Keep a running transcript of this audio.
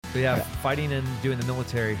But yeah, fighting and doing the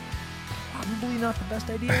military, probably not the best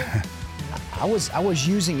idea. I was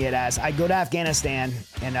using it as I go to Afghanistan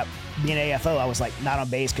and being AFO, I was like not on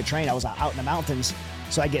base, could train. I was out in the mountains,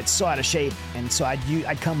 so I get so out of shape, and so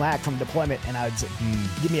I'd come back from deployment and I would say,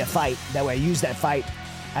 give me a fight. That way, I use that fight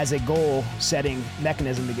as a goal-setting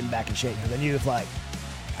mechanism to get back in shape. Because I knew if like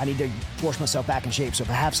I need to force myself back in shape, so if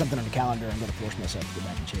I have something on the calendar, I'm going to force myself to get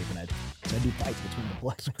back in shape, and so I do fights between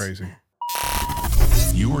deployments. It's crazy.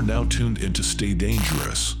 You are now tuned into Stay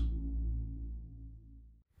Dangerous.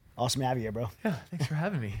 Awesome to have you here, bro. Yeah, thanks for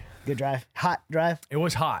having me. Good drive. Hot drive. It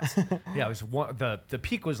was hot. Yeah, it was the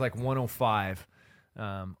peak was like 105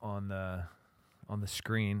 on the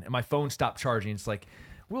screen, and my phone stopped charging. It's like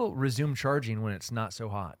we'll resume charging when it's not so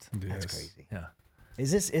hot. That's crazy. Yeah.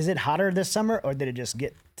 Is it hotter this summer, or did it just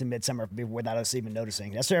get to midsummer without us even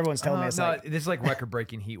noticing? That's what everyone's telling me. It's like, this is like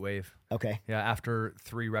record-breaking heat wave. Okay. Yeah, after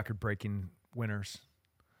 3 record-breaking winters.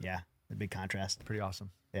 Yeah, a big contrast. Pretty awesome.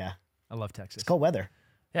 Yeah. I love Texas. It's cold weather.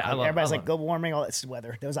 Yeah, everybody's like global warming, all this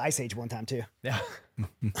weather. There was ice age one time too. Yeah.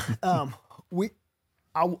 I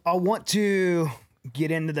want to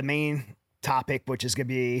get into the main topic, which is gonna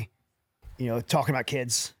be, talking about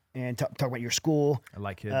kids and talk about your school. I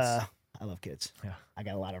like kids. I love kids. Yeah. I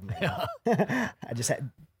got a lot of them right now. I just had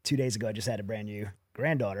 2 days ago. I just had a brand new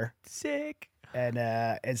granddaughter. Sick. And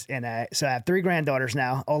so I have 3 granddaughters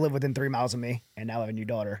now. All live within 3 miles of me, and now I have a new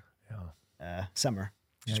daughter. Yeah. Summer.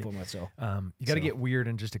 Just 4 months old. You got to get weird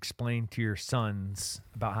and just explain to your sons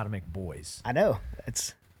about how to make boys. I know.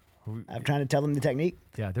 I'm trying to tell them the technique.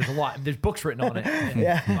 Yeah, there's a lot. There's books written on it.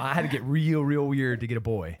 Yeah. I had to get real weird to get a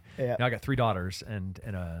boy. Yeah. Now I got 3 daughters and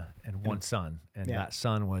one son, and that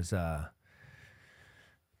son was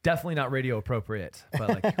definitely not radio appropriate.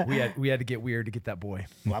 But like we had to get weird to get that boy.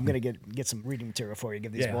 Well, I'm gonna get some reading material for you.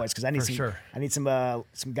 Give these boys because I need some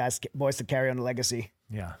boys to carry on the legacy.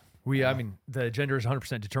 Yeah. I mean, the gender is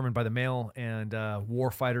 100% determined by the male, and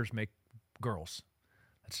war fighters make girls.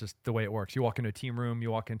 That's just the way it works. You walk into a team room, you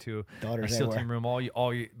walk into a SEAL team room, all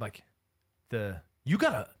you like you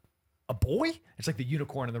got a boy? It's like the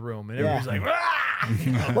unicorn in the room, and everybody's like,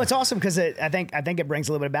 ah! Well, it's awesome because I think it brings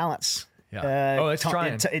a little bit of balance. Yeah. It's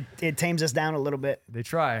trying. It tames us down a little bit. They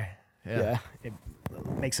try. Yeah. It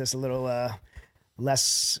makes us a little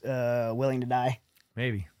less willing to die.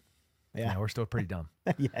 Maybe. Yeah. We're still pretty dumb.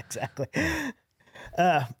 Yeah, exactly.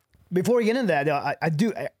 Before we get into that, though,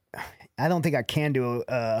 I don't think I can do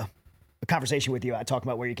a conversation with you. I talk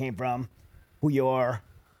about where you came from, who you are,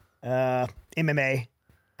 MMA.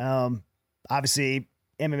 Obviously,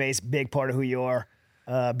 MMA is a big part of who you are.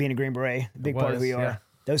 Being a Green Beret, big part of who you are.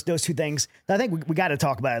 Those 2 things. I think we got to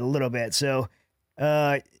talk about it a little bit. So,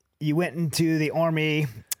 you went into the Army,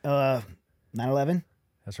 9/11.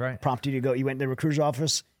 That's right. Prompted you to go. You went to the recruiter's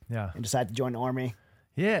office. Yeah. And decided to join the Army.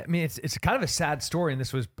 Yeah, I mean, it's kind of a sad story, and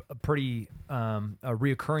this was a pretty a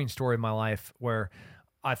reoccurring story in my life where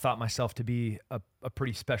I thought myself to be a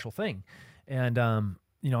pretty special thing. And,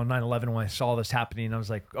 9/11, when I saw this happening, I was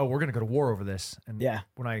like, oh, we're going to go to war over this. And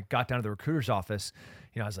when I got down to the recruiter's office,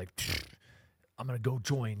 I was like, I'm going to go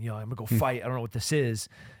join, I'm going to go fight. I don't know what this is.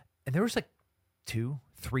 And there was like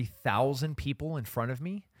 2,000-3,000 people in front of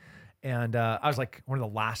me. And I was like one of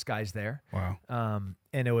the last guys there. Wow.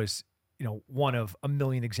 And it was, one of a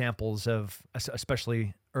million examples of,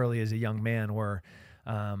 especially early as a young man, where,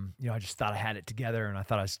 I just thought I had it together, and I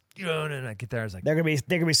thought I was, and I get there, I was like, they're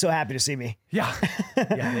gonna be so happy to see me. Yeah,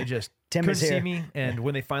 yeah. They just Tim couldn't is here. see me, and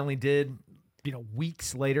when they finally did,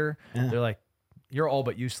 weeks later, they're like, "You're all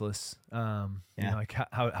but useless." Like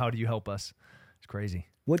how do you help us? It's crazy.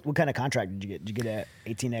 What kind of contract did you get? Did you get a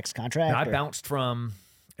 18X contract? Now, I bounced from,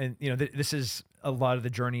 and this is a lot of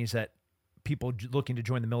the journeys that people looking to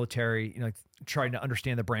join the military, trying to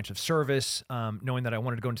understand the branch of service, knowing that I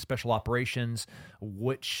wanted to go into special operations,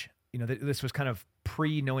 which, this was kind of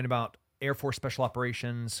knowing about Air Force special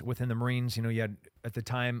operations within the Marines. You had, at the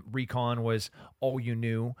time, recon was all you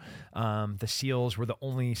knew. The SEALs were the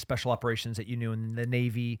only special operations that you knew in the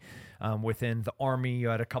Navy. Within the Army, you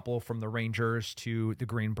had a couple from the Rangers to the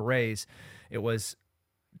Green Berets. It was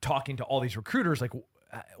talking to all these recruiters, like,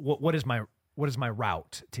 what is my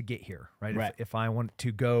route to get here, right? Right. If I want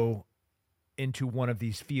to go into one of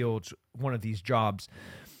these fields, one of these jobs,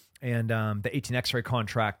 and the 18 X-ray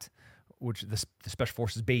contract, which the Special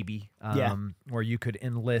Forces baby, where you could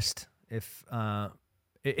enlist if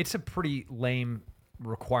it's a pretty lame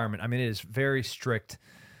requirement. I mean, it is very strict.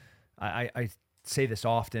 I say this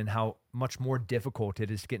often, how much more difficult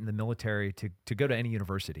it is to get in the military to go to any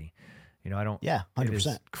university. I don't. Yeah, 100%. It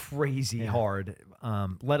is crazy hard,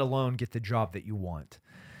 let alone get the job that you want.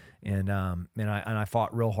 And I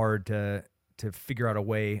fought real hard to to figure out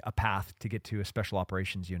a path to get to a special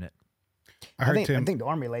operations unit. I heard I Tim. think the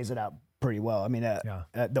Army lays it out pretty well. I mean,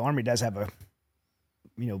 the Army does have I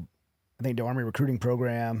think the Army recruiting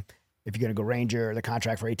program, if you're going to go Ranger, the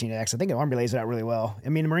contract for 18X, I think the Army lays it out really well. I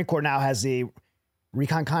mean, the Marine Corps now has the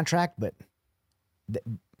recon contract, but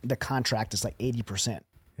the contract is like 80%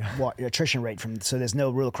 attrition rate so there's no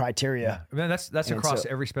real criteria. I mean, that's And across so-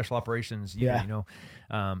 every special operations unit,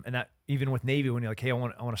 and that even with Navy, when you're like, hey, I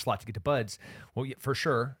want a slot to get to BUDS. Well, for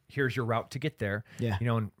sure, here's your route to get there. Yeah.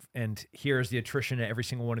 And here's the attrition at every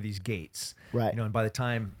single one of these gates. Right. And by the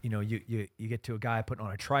time, you get to a guy putting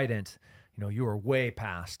on a Trident, you are way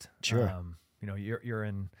past. Sure. You're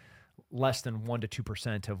in less than 1% to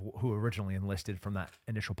 2% of who originally enlisted from that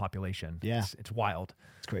initial population. Yeah. It's wild.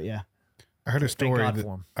 It's great. Yeah. I heard a Thank story. God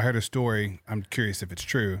for 'em. I heard a story. I'm curious if it's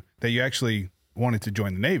true that you actually wanted to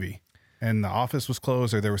join the Navy, and the office was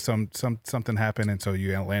closed, or there was something happened, and so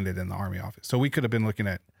you landed in the Army office. So we could have been looking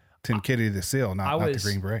at Tim Kitty the SEAL, not the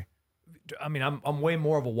Green Beret. I mean, I'm way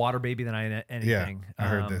more of a water baby than I am anything. I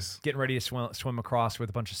heard this. Getting ready to swim across with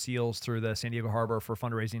a bunch of SEALs through the San Diego Harbor for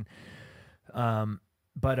fundraising. I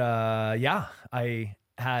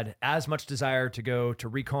had as much desire to go to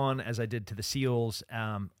recon as I did to the SEALs.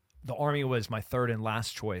 The Army was my third and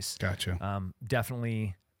last choice. Gotcha.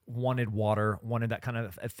 Definitely wanted water, wanted that kind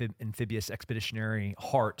of amphibious expeditionary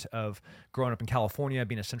heart of growing up in California,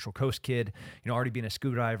 being a Central Coast kid, already being a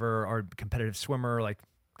scuba diver or competitive swimmer. Like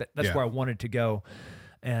that's where I wanted to go.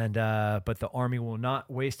 And but the Army will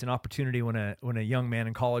not waste an opportunity when a young man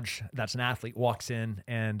in college that's an athlete walks in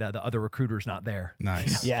and the other recruiter's not there.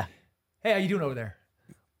 Nice. Yeah. Hey, how you doing over there?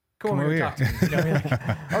 Come Come over here over and talk to me. You're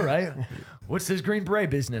like, all right. What's this Green Beret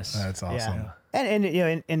business? That's awesome. Yeah. And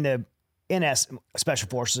in the NS Special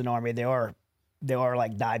Forces and Army, they are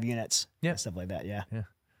like dive units. Yeah. And stuff like that. Yeah. Yeah.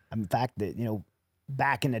 In fact, that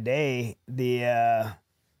back in the day, the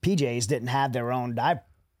PJs didn't have their own dive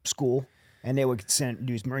school, and they would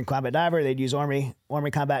use Marine Combat Diver. They'd use Army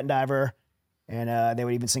Combat Diver, and they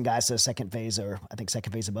would even send guys to the second phase of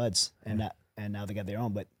BUDS, and now they got their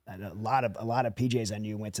own. But a lot of PJs I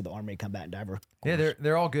knew went to the Army Combat Diver course. Yeah,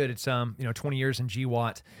 they're all good. It's 20 years in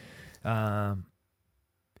GWAT.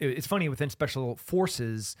 It's funny within special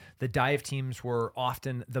forces, the dive teams were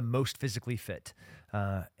often the most physically fit,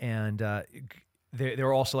 and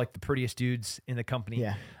they're also like the prettiest dudes in the company.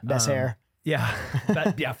 Yeah, best hair.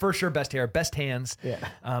 Yeah, for sure, best hair, best hands. Yeah.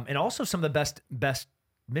 And also some of the best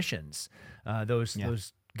missions.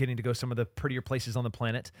 Those getting to go some of the prettier places on the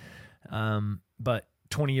planet. But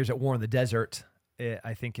 20 years at war in the desert,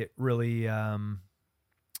 I think it really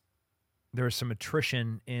there was some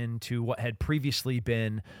attrition into what had previously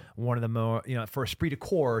been one of the more, for esprit de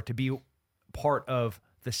corps to be part of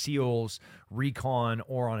the SEALs, recon,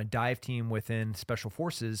 or on a dive team within special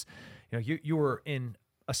forces. You were in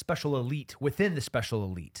a special elite within the special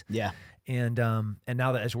elite. Yeah. And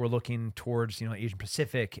now that as we're looking towards, Asian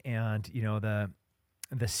Pacific and,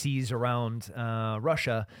 the seas around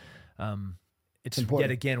Russia, it's important.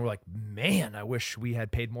 yet again, we're like, man, I wish we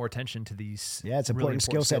had paid more attention to these. Yeah, it's an really important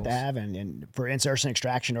skill set to skills. have, and for insertion,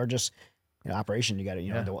 extraction, or just operation, you got to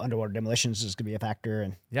the underwater demolitions is going to be a factor,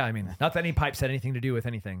 and Yeah, I mean, not that any pipes had anything to do with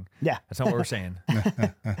anything. yeah. That's not what we're saying.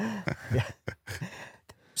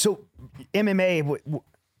 So MMA,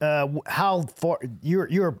 how far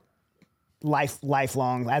you're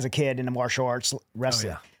lifelong as a kid in the martial arts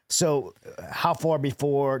wrestling. yeah. So how far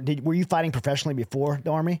before were you fighting professionally before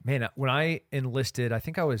the Army? Man, when I enlisted, I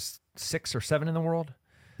think I was 6 or 7 in the world.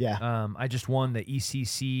 Yeah. I just won the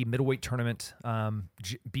ECC middleweight tournament.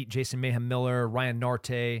 Beat Jason Mayhem Miller, Ryan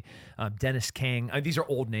Narte, Dennis King. These are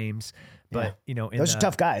old names, but Those are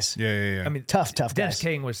tough guys. Yeah. I mean, Tough Dennis guys.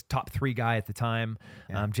 King was top 3 guy at the time.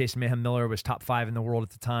 Jason Mayhem Miller was top 5 in the world at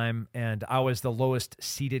the time, and I was the lowest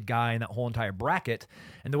seeded guy in that whole entire bracket.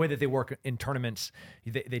 And the way that they work in tournaments,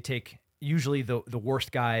 they take usually the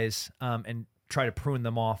worst guys and try to prune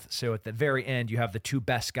them off. So at the very end, you have the 2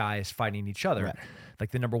 best guys fighting each other,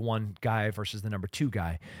 like the number 1 guy versus the number 2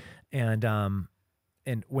 guy, and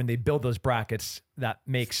when they build those brackets, that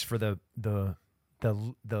makes for the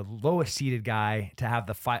lowest seeded guy to have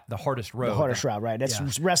the hardest road. The hardest route, right?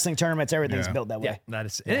 That's wrestling tournaments. Everything's built that way. Yeah, that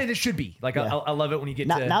is, and it should be like I love it when you get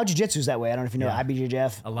Now jiu-jitsu's that way. I don't know if you know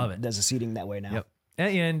IBJJF. I love it. Does the seating that way now. Yep.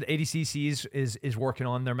 And ADCC is working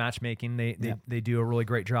on their matchmaking. They do a really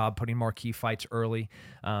great job putting marquee fights early,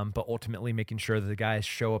 but ultimately making sure that the guys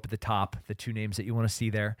show up at the top, the 2 names that you want to see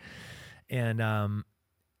there. And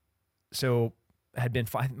so had been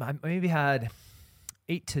I maybe had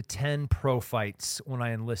 8 to 10 pro fights when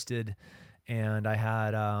I enlisted, and I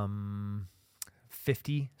had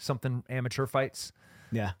 50 something amateur fights.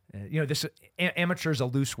 Yeah. This amateur is a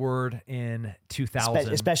loose word in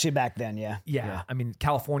 2000. Especially back then. Yeah. Yeah. I mean,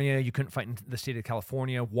 California, you couldn't fight in the state of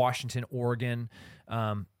California, Washington, Oregon.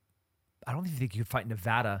 I don't even think you could fight in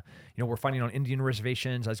Nevada. We're fighting on Indian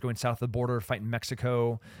reservations. I was going south of the border, fighting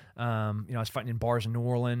Mexico. I was fighting in bars in New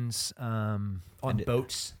Orleans, on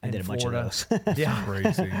boats in Florida. A bunch of those. Yeah.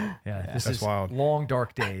 Crazy. Yeah. That's This is wild. long,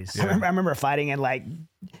 dark days. I remember fighting and like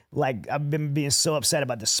I've been being so upset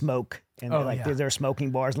about the smoke and there are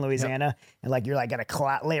smoking bars in Louisiana and like you're like got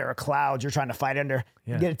a layer of clouds you're trying to fight under.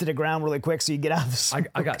 Yeah. Get it to the ground really quick so you get out of the smoke.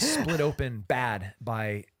 I got split open bad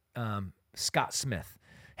by Scott Smith.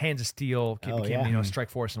 Hands of Steel, became Strike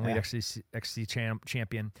Force and Elite XC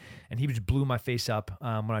champion, and he just blew my face up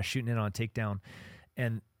when I was shooting in on a takedown.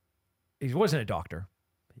 And he wasn't a doctor;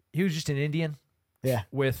 he was just an Indian,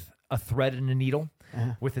 with a thread and a needle,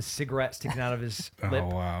 with a cigarette sticking out of his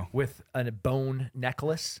lip, with a bone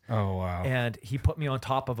necklace. Oh wow! And he put me on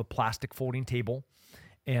top of a plastic folding table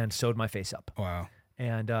and sewed my face up. Wow!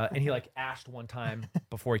 And he like asked one time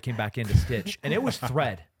before he came back in to stitch, and it was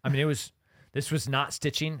thread. I mean, This was not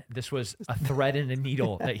stitching. This was a thread and a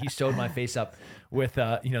needle that he sewed my face up with,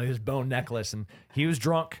 his bone necklace. And he was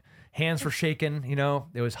drunk. Hands were shaking.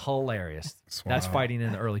 It was hilarious. That's fighting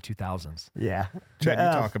in the early 2000s. Yeah. Chad,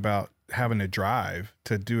 you talk about having to drive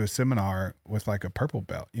to do a seminar with like a purple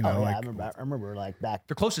belt. I remember like back.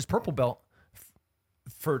 The closest purple belt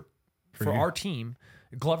for our team,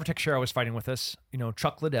 Glover Teixeira was fighting with us.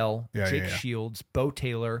 Chuck Liddell, Jake Shields, Bo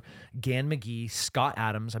Taylor, Gan McGee, Scott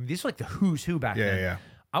Adams. I mean, these are like the who's who back then. Yeah.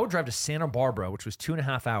 I would drive to Santa Barbara, which was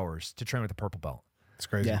 2.5 hours to train with the purple belt. It's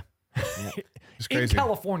crazy. Yeah. It's crazy. In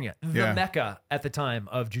California, the mecca at the time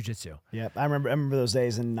of jiu-jitsu. Yep. I remember those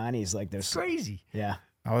days in the 90s. Like there's crazy. Yeah.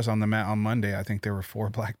 I was on the mat on Monday. I think there were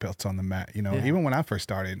 4 black belts on the mat. Even when I first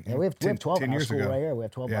started. Yeah, we have 12 10 in our years school ago. right here. We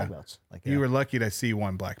have 12 black belts. Like You were lucky to see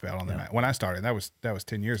 1 black belt on the mat. When I started, that was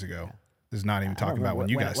 10 years ago. This is not even talking about when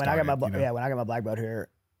you guys started. When I got my black belt here,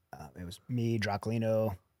 it was me,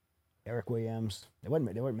 Draclino, Eric Williams. There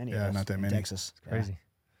weren't many of us not that in many. Texas. It's crazy.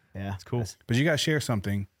 Yeah. It's cool. But you guys share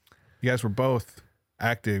something. You guys were both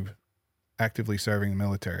actively serving the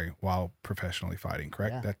military while professionally fighting,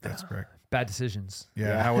 correct? Yeah. That's correct. Bad decisions.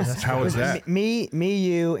 Yeah. How was that? Me,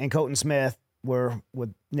 you, and Colton Smith were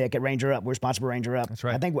with Nick at Ranger Up. We're sponsored by Ranger Up. That's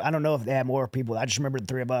right. I don't know if they had more people. I just remember the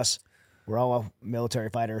 3 of us. We're all military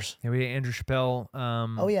fighters. Yeah, we had Andrew Chappelle.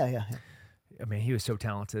 Yeah. I mean, he was so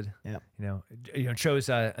talented. Yeah. Chose.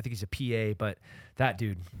 I think he's a PA, but that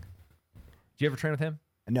dude. Did you ever train with him?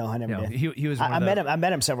 No, I never did. He was. I met him. I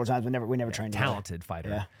met him several times. We never trained together. Talented fighter.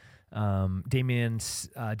 Yeah. Damian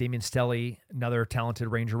Stelly, another talented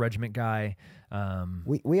Ranger Regiment guy.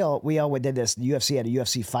 We all did this. UFC had a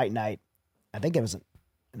UFC fight night. I think it was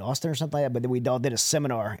in Austin or something like that. But we all did a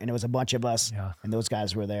seminar, and it was a bunch of us, and those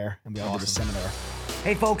guys were there, and we all did a seminar.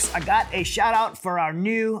 Hey, folks, I got a shout out for our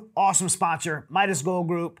new awesome sponsor, Midas Gold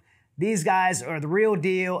Group. These guys are the real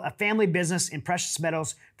deal, a family business in precious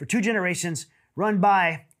metals for 2 generations, run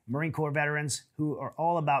by Marine Corps veterans who are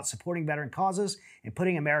all about supporting veteran causes and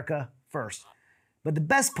putting America first. But the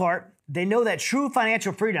best part, they know that true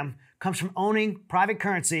financial freedom comes from owning private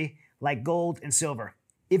currency like gold and silver.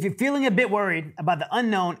 If you're feeling a bit worried about the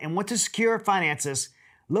unknown and want to secure finances,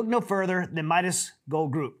 look no further than Midas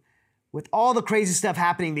Gold Group. With all the crazy stuff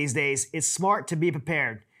happening these days, it's smart to be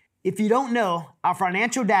prepared. If you don't know, our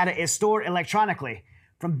financial data is stored electronically,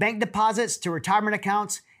 from bank deposits to retirement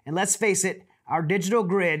accounts, and let's face it, our digital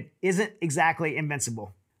grid isn't exactly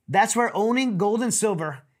invincible. That's where owning gold and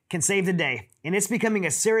silver can save the day, and it's becoming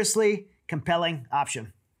a seriously compelling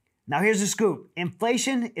option. Now here's the scoop.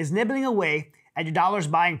 Inflation is nibbling away at your dollar's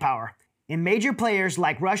buying power, and major players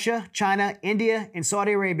like Russia, China, India, and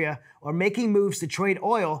Saudi Arabia are making moves to trade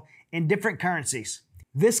oil in different currencies.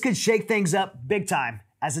 This could shake things up big time,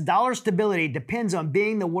 as the dollar's stability depends on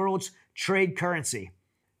being the world's trade currency.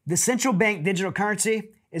 The central bank digital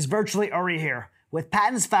currency is virtually already here, with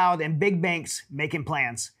patents filed and big banks making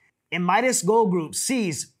plans. And Midas Gold Group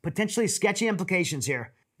sees potentially sketchy implications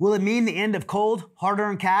here. Will it mean the end of cold,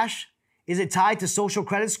 hard-earned cash? Is it tied to social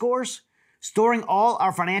credit scores? Storing all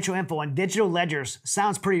our financial info on digital ledgers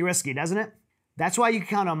sounds pretty risky, doesn't it? That's why you can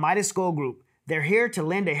count on Midas Gold Group. They're here to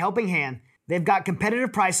lend a helping hand. They've got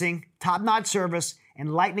competitive pricing, top-notch service,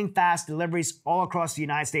 and lightning-fast deliveries all across the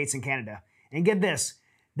United States and Canada. And get this,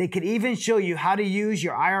 they could even show you how to use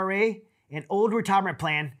your IRA and old retirement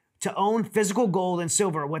plan to own physical gold and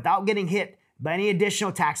silver without getting hit by any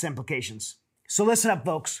additional tax implications. So listen up,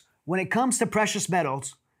 folks. When it comes to precious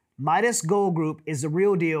metals, Midas Gold Group is the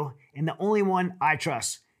real deal and the only one I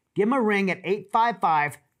trust. Give them a ring at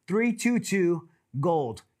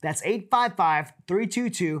 855-322-GOLD. That's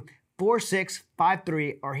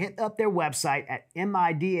 855-322-4653 or hit up their website at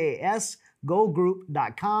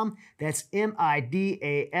midasgoldgroup.com. That's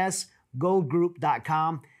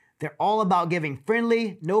midasgoldgroup.com. They're all about giving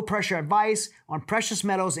friendly, no pressure advice on precious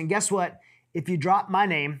metals. And guess what? If you drop my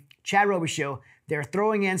name, Chad Robichaux, they're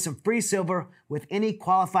throwing in some free silver with any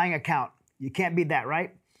qualifying account. You can't beat that,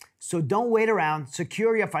 right? So don't wait around.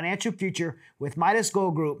 Secure your financial future with Midas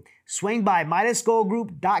Gold Group. Swing by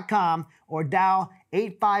midasgoldgroup.com or dial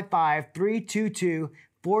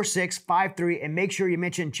 855-322-4653 and make sure you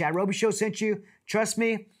mention Chad Robichaux sent you. Trust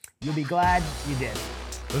me, you'll be glad you did.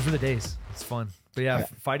 Those were the days. It's fun. But yeah,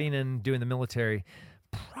 fighting and doing the military,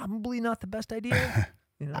 probably not the best idea.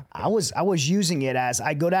 You know? I was using it as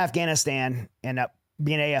I go to Afghanistan and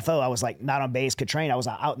being AFO, I was like not on base, could train. I was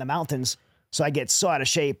out in the mountains. So I get so out of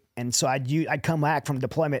shape. And so I'd come back from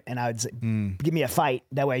deployment and I would say, give me a fight.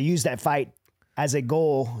 That way I use that fight as a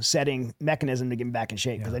goal setting mechanism to get me back in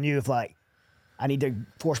shape. Because I knew if like, I need to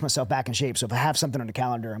force myself back in shape. So if I have something on the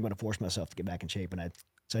calendar, I'm going to force myself to get back in shape. And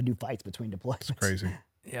so I do fights between deployments. It's crazy.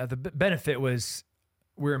 Yeah, the benefit was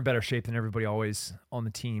we're in better shape than everybody always on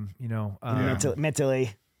the team, you know.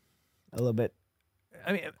 Mentally, a little bit.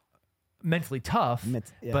 I mean, mentally tough,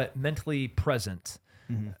 but mentally present.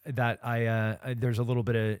 That there's a little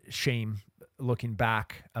bit of shame looking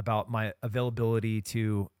back about my availability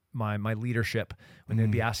to my leadership when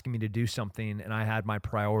they'd be asking me to do something and I had my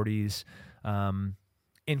priorities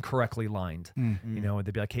incorrectly lined. You know,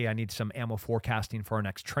 they'd be like, hey, I need some ammo forecasting for our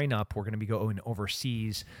next train up. We're going to be going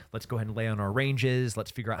overseas. Let's go ahead and lay on our ranges.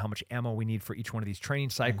 Let's figure out how much ammo we need for each one of these training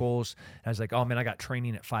cycles. And I was like, oh man, I got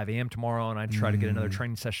training at 5 a.m. tomorrow and I'd try to get another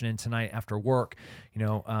training session in tonight after work, you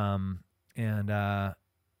know, and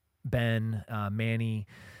Ben, Manny,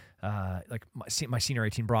 like my senior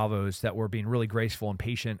 18 Bravos that were being really graceful and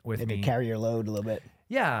patient with me. Maybe carry your load a little bit.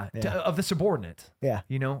 Yeah. Of the subordinate. Yeah.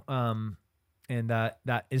 You know, and that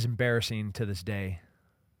is embarrassing to this day.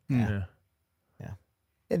 Yeah.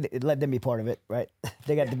 Let them be part of it, right?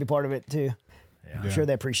 They got to be part of it too. Yeah. I'm sure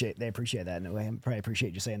they appreciate that in a way. I probably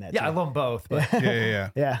appreciate you saying that. Yeah, too. I love them both. But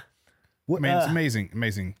Yeah. Yeah. I mean, it's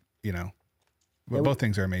amazing, you know. Well, both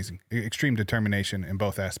things are amazing. Extreme determination in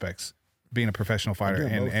both aspects. Being a professional fighter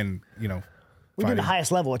and you know, we do the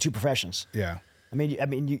highest level of two professions. Yeah. I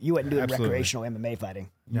mean, you wouldn't do Absolutely. recreational MMA fighting.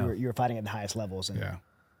 You were fighting at the highest levels. And, Yeah.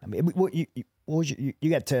 I mean, what was you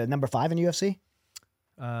got to number 5 in UFC?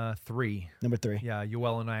 3. Number 3. Yeah,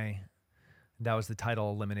 Yoel and I. That was the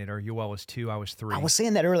title eliminator. Yoel was 2. I was 3. I was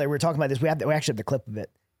saying that earlier. We were talking about this. We actually have the clip of it.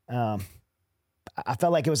 I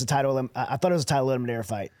felt like it was a title. I thought it was a title eliminator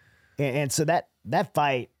fight, and so that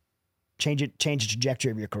fight changed the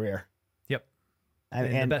trajectory of your career. Yep.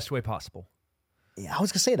 In the best way possible. Yeah, I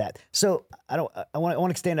was gonna say that. So I want to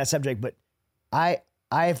extend that subject, but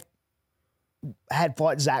I've had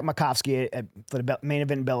fought Zach Makovsky for the main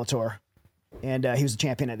event in Bellator, and he was the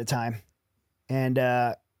champion at the time, and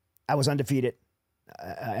I was undefeated.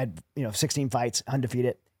 I had 16 fights,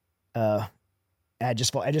 undefeated. I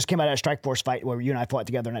just came out of a Strikeforce fight where you and I fought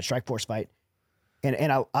together in that Strikeforce fight,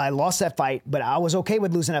 and I lost that fight, but I was okay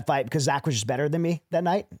with losing that fight because Zach was just better than me that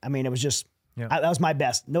night. I mean, it was just that was my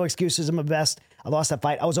best. No excuses. I'm my best. I lost that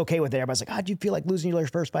fight. I was okay with it. Everybody's like, how'd you feel like losing your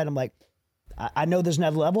first fight? I'm like, I know there's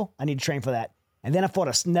another level. I need to train for that. And then I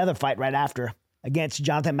fought another fight right after against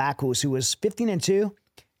Jonathan Macus, who was 15-2,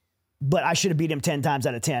 but I should have beat him 10 times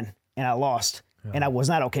out of 10, and I lost. Yeah. And I was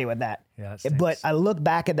not okay with that. Yeah, but I look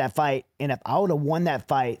back at that fight, and if I would have won that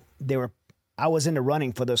fight, I was in the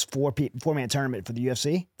running for those four-man tournament for the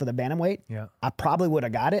UFC, for the bantamweight. Yeah. I probably would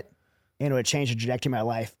have got it, and it would have changed the trajectory of my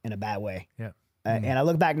life in a bad way. Yeah. And I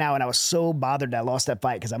look back now, and I was so bothered that I lost that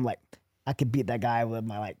fight because I'm like, I could beat that guy with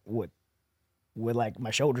my with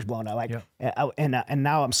my shoulders blown out. And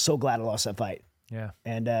now I'm so glad I lost that fight. Yeah.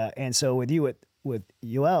 And so with you with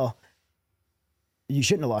Yoel, you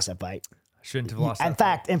shouldn't have lost that fight. Shouldn't have lost that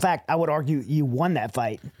fight. In fact, I would argue you won that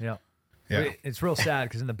fight. Yeah. Yeah. It's real sad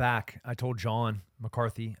because in the back, I told John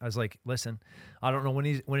McCarthy, I was like, listen, I don't know when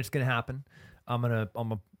it's going to happen. I'm going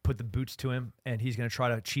to put the boots to him and he's going to try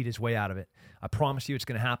to cheat his way out of it. I promise you it's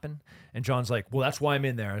going to happen. And John's like, well, that's why I'm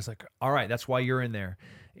in there. I was like, all right, that's why you're in there.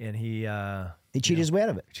 And he cheated his way out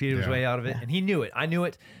of it. Cheated his way out of it. And he knew it. I knew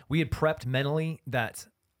it. We had prepped mentally that,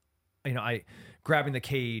 I grabbing the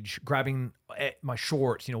cage, grabbing my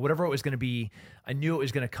shorts, whatever it was going to be, I knew it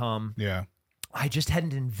was going to come. Yeah. I just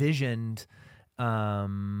hadn't envisioned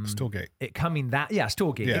Stoolgate. it coming that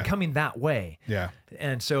Stoolgate. Yeah. It coming that way. Yeah.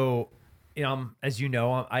 And so, as you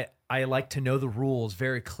know, I like to know the rules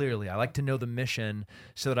very clearly. I like to know the mission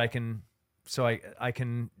so that I can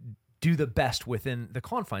do the best within the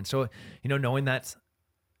confines. So, knowing that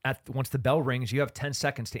once the bell rings, you have 10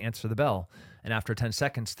 seconds to answer the bell. And after 10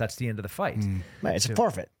 seconds, that's the end of the fight. Right, it's a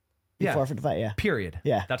forfeit. You forfeit the fight, yeah. Period.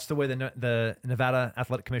 Yeah. That's the way the Nevada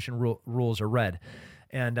Athletic Commission rules are read.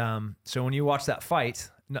 And so when you watch that fight,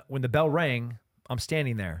 when the bell rang, I'm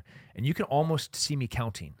standing there, and you can almost see me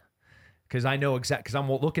counting because I know because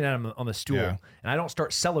I'm looking at him on the stool, and I don't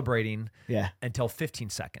start celebrating until 15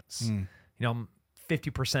 seconds. You know, I'm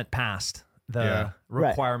 50% past the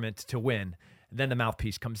requirement to win. And then the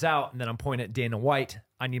mouthpiece comes out, and then I'm pointing at Dana White.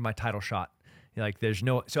 I need my title shot. Like there's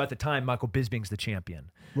no. So at the time, Michael Bisping's the champion.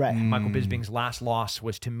 Right. Michael Bisping's last loss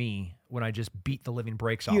was to me when I just beat the living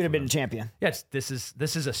breaks off. You'd have of been him. the champion. Yes, this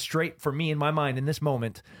is a straight for me in my mind in this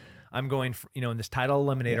moment. I'm going for, in this title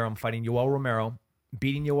eliminator. I'm fighting Yoel Romero,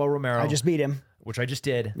 beating Yoel Romero. I just beat him. Which I just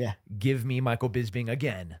did. Yeah. Give me Michael Bisping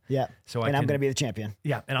again. Yeah. So I'm going to be the champion.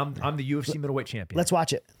 Yeah, and I'm the UFC middleweight champion. Let's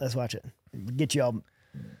watch it. Get you all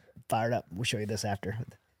fired up. We'll show you this after.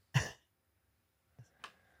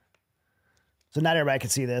 So not everybody can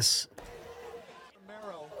see this.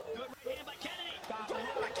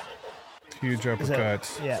 Huge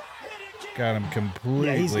uppercuts. Yeah. Got him completely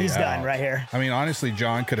Yeah, he's out. done right here. I mean, honestly,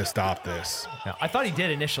 John could have stopped this. Yeah, I thought he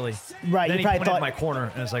did initially. Right, Then you he probably pointed thought- in my corner,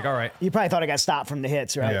 and it's like, all right. You probably thought I got stopped from the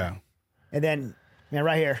hits, right? Yeah. And then,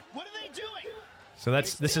 right here. What are they doing? So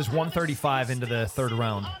this is 135 into the third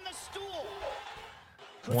round. On the stool.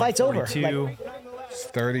 The fight's over. 142. Like, It's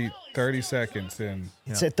 30 seconds in.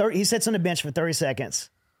 he sits on the bench for 30 seconds.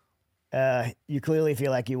 You clearly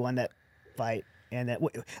feel like you won that fight. And that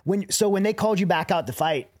when they called you back out to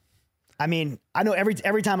fight, I mean, I know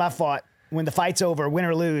every time I fought, when the fight's over, win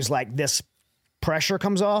or lose, like this pressure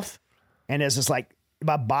comes off, and it's just like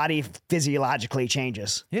my body physiologically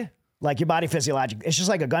changes. Yeah. Like your body physiologically, it's just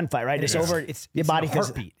like a gunfight, right? It's over. It's your body a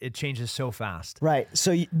heartbeat. It changes so fast. Right.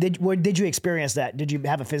 So did you experience that? Did you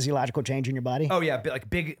have a physiological change in your body? Oh yeah, like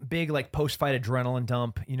big like post fight adrenaline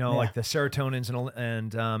dump. Like the serotonins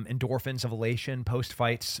and endorphins of elation post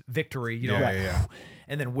fights victory. Yeah.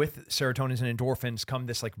 And then with serotonins and endorphins come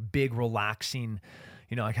this like big relaxing.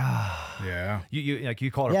 Yeah.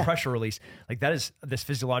 You call it a pressure release. Like that is this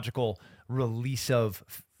physiological release of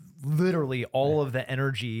literally all of the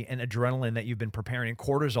energy and adrenaline that you've been preparing,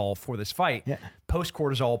 cortisol for this fight. Yeah. Post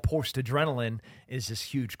cortisol, post adrenaline is this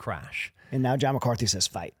huge crash. And now John McCarthy says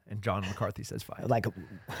fight. And John McCarthy says fight. Like,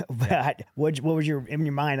 what was your in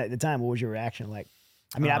your mind at the time? What was your reaction like?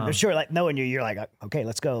 I mean, I'm sure, like knowing you're like, okay,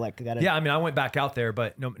 let's go. Like, I gotta. Yeah, I mean, I went back out there,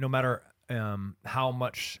 but no matter how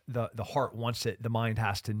much the heart wants it, the mind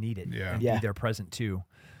has to need it. Yeah. And be there present too.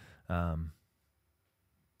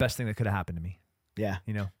 Best thing that could have happened to me. Yeah.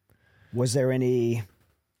 Was there any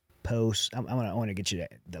post? I want to get you to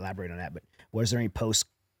elaborate on that, but was there any post?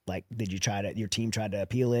 Like, did your team tried to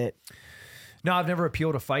appeal it? No, I've never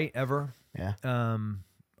appealed a fight ever. Yeah.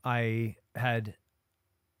 I had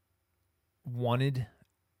wanted.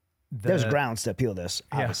 There's grounds to appeal this,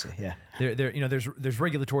 obviously. Yeah. There's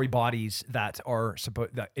regulatory bodies that are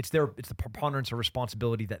supposed that it's the preponderance of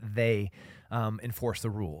responsibility that they enforce the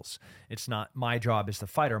rules. It's not my job as the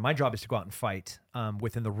fighter. My job is to go out and fight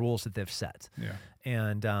within the rules that they've set. Yeah.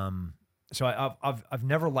 And so I've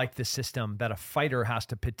never liked this system that a fighter has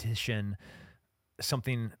to petition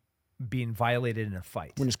something being violated in a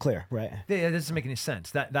fight. When it's clear, right? Yeah, it doesn't make any sense.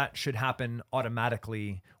 That should happen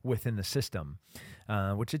automatically within the system,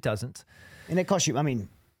 which it doesn't. And it costs you. I mean,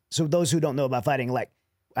 so those who don't know about fighting, like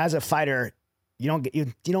as a fighter, you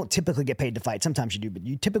don't typically get paid to fight. Sometimes you do, but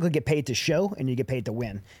you typically get paid to show and you get paid to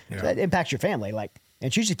win. Yeah. So that impacts your family. Like, and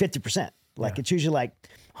it's usually 50%. Like it's usually like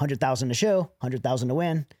 100,000 to show, 100,000 to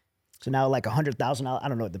win. So now like 100,000. I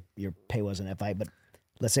don't know what your pay was in that fight, but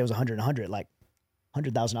let's say it was 100, like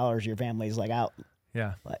 $100,000. Your family's like out.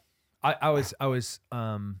 Yeah. Like, I was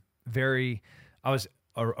a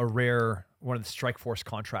rare one of the Strike Force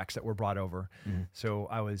contracts that were brought over. Mm-hmm. So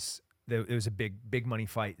it was a big money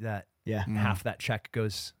fight that yeah. half that check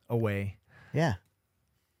goes away. Yeah.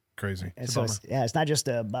 Crazy. And so it's not just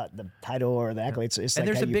about the title or the accolades. It's And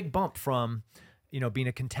like there's a big bump from, being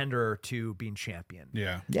a contender to being champion.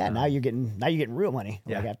 Yeah. Yeah. Now you're getting real money.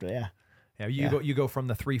 Yeah. Like after, yeah. Yeah, you go from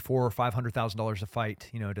the $300,000, $400,000, $500,000 a fight,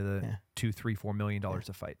 to the $2, $3, $4 million a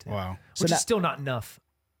fight. Wow. Which is still not enough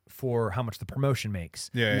for how much the promotion makes.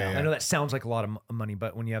 Yeah. I know that sounds like a lot of money,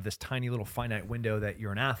 but when you have this tiny little finite window that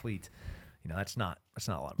you're an athlete, that's not a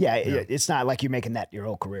lot of money. Yeah, it's not like you're making that your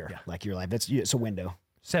whole career, like your life. It's a window.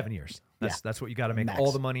 7 years. That's what you got to make. Max.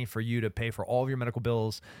 All the money for you to pay for all of your medical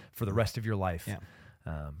bills for the rest of your life. Yeah.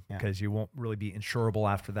 Because you won't really be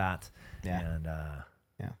insurable after that. Yeah. And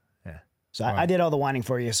Yeah. So I did all the whining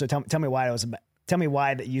for you. So tell me why tell me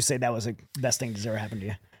why that you say that was the best thing that's ever happened to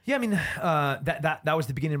you. Yeah, I mean, that was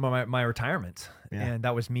the beginning of my retirement, Yeah. and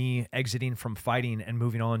that was me exiting from fighting and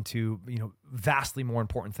moving on to vastly more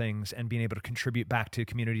important things and being able to contribute back to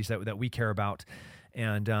communities that we care about.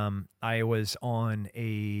 And I was on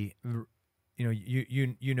a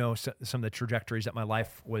some of the trajectories that my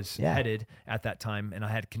life was headed at that time, and I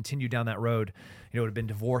had continued down that road. It would have been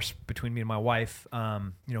divorce between me and my wife.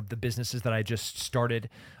 The businesses that I just started,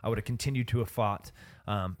 I would have continued to have fought.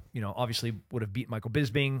 Obviously would have beat Michael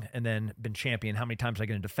Bisping and then been champion. How many times am I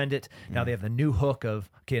going to defend it? Now they have the new hook of,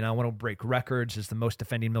 okay, now I want to break records as the most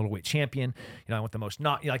defending middleweight champion. I want the most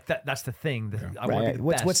that's the thing. I want to be the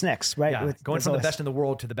best. What's next, right? Yeah. Going from the best in the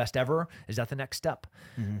world to the best ever, is that the next step?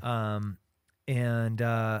 And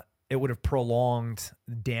it would have prolonged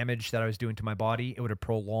the damage that I was doing to my body. It would have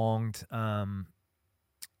prolonged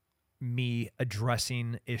me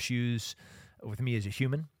addressing issues with me as a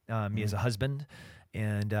human, me as a husband,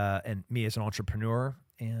 and me as an entrepreneur.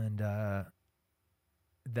 And that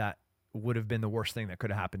would have been the worst thing that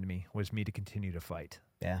could have happened to me, was me to continue to fight.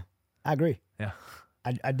 Yeah, I agree. Yeah.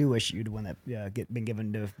 I do wish you'd won that, been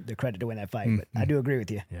given the credit to win that fight, but I do agree with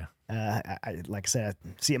you. Yeah. I like I said, I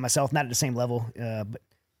see it myself, not at the same level, but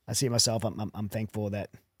I see it myself. I'm thankful that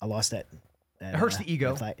I lost that. It hurts the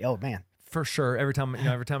ego. Fight. Oh man, for sure. Every time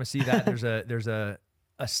I see that, there's a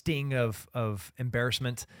sting of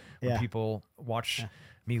embarrassment when people watch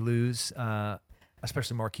me lose,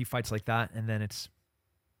 especially marquee fights like that, and then it's.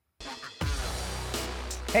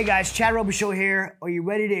 Hey guys, Chad Robichaux here. Are you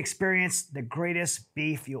ready to experience the greatest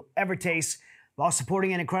beef you'll ever taste while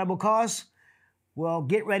supporting an incredible cause? Well,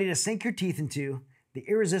 get ready to sink your teeth into the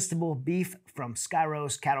irresistible beef from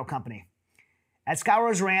Skyros Cattle Company. At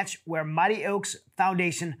Skyros Ranch, where Mighty Oaks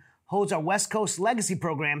Foundation holds our West Coast legacy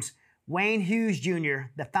programs, Wayne Hughes Jr.,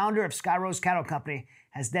 the founder of Skyros Cattle Company,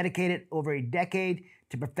 has dedicated over a decade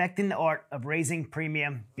to perfecting the art of raising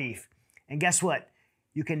premium beef. And guess what?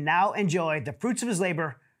 You can now enjoy the fruits of his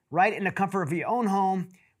labor right in the comfort of your own home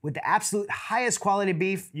with the absolute highest quality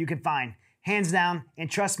beef you can find, hands down.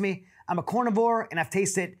 And trust me, I'm a carnivore and I've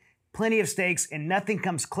tasted plenty of steaks and nothing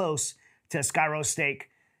comes close to a Skyros steak.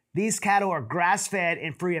 These cattle are grass-fed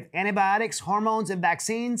and free of antibiotics, hormones, and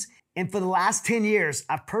vaccines. And for the last 10 years,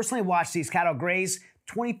 I've personally watched these cattle graze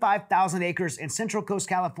 25,000 acres in Central Coast,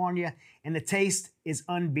 California, and the taste is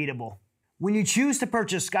unbeatable. When you choose to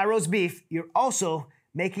purchase Skyros beef, you're also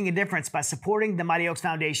making a difference by supporting the Mighty Oaks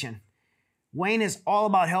Foundation. Wayne is all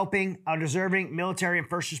about helping our deserving military and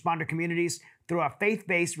first responder communities through our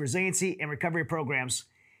faith-based resiliency and recovery programs.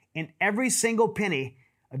 And every single penny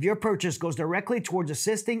of your purchase goes directly towards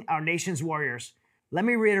assisting our nation's warriors. Let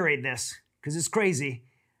me reiterate this, because it's crazy.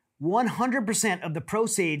 100% of the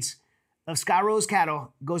proceeds of Skyros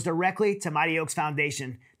cattle goes directly to Mighty Oaks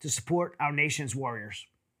Foundation to support our nation's warriors.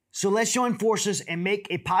 So let's join forces and make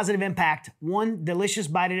a positive impact, one delicious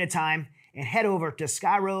bite at a time, and head over to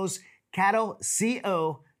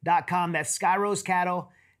SkyrosCattleCo.com. That's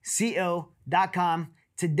SkyrosCattleCo.com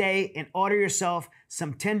today and order yourself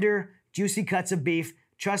some tender, juicy cuts of beef.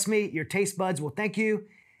 Trust me, your taste buds will thank you.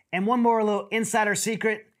 And one more little insider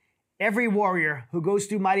secret. Every warrior who goes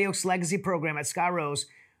through Mighty Oaks Legacy Program at Skyros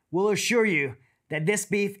will assure you that this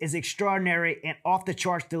beef is extraordinary and off the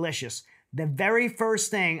charts delicious. The very first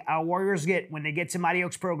thing our warriors get when they get to Mighty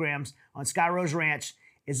Oaks programs on Skyros Ranch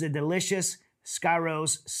is a delicious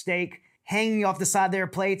Skyros steak hanging off the side of their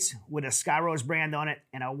plates with a Skyros brand on it,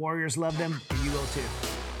 and our warriors love them, and you will too.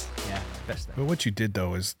 Yeah, best thing. But what you did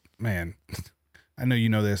though is, man, I know you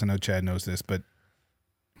know this, I know Chad knows this, but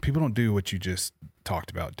people don't do what you just talked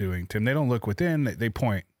about doing, Tim. They don't look within, they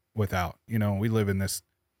point without. We live in this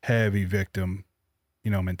heavy victim,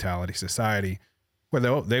 mentality society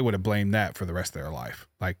where they would have blamed that for the rest of their life.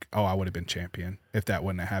 Like, oh, I would have been champion if that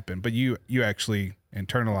wouldn't have happened. But you actually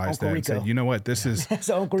internalized Uncle that Rico. and said, you know what, this is It's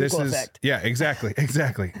the Uncle Rico effect. Yeah, exactly.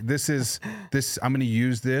 This I'm going to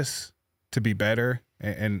use this to be better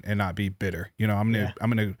and not be bitter. I'm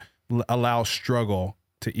going to allow struggle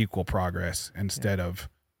to equal progress instead of,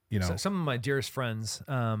 So some of my dearest friends,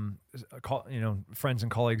 friends and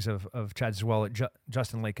colleagues of Chad's as well,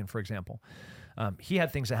 Justin Lakin, for example, he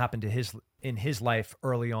had things that happened in his life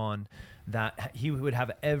early on that he would have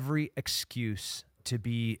every excuse to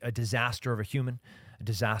be a disaster of a human, a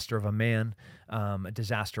disaster of a man, a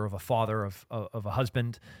disaster of a father, of a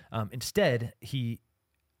husband. Instead, he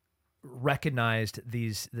recognized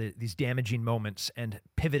these damaging moments and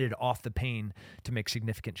pivoted off the pain to make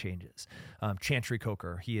significant changes. Chantry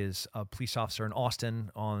Coker, he is a police officer in Austin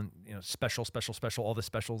on special, all the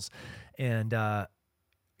specials, and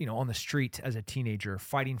on the street as a teenager,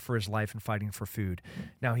 fighting for his life and fighting for food.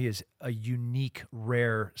 Now he is a unique,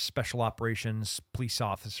 rare special operations police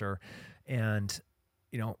officer. And,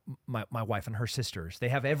 my wife and her sisters, they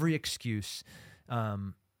have every excuse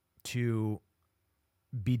to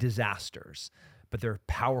be disasters, but they're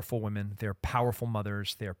powerful women. They're powerful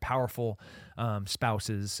mothers. They're powerful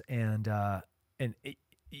spouses. And in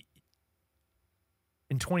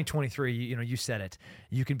 2023, you said it,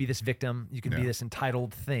 you can be this victim, you can be this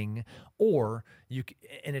entitled thing, or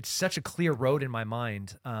and it's such a clear road in my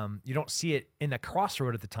mind. You don't see it in the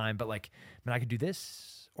crossroad at the time, but like, man, I could do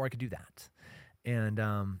this or I could do that. And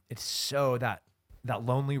it's so that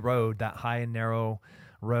lonely road, that high and narrow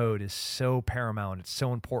road is so paramount. It's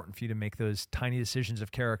so important for you to make those tiny decisions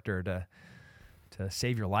of character to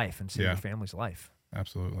save your life and save your family's life.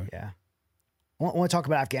 Absolutely. Yeah. I want to talk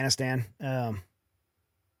about Afghanistan.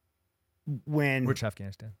 Which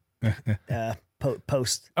Afghanistan?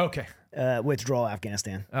 Post Okay. withdrawal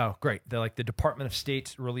Afghanistan. Oh, great. The Department of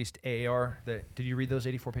State released AAR. Did you read those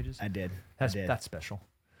 84 pages? I did. That's special.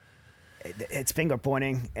 It's finger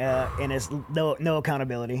pointing, and it's no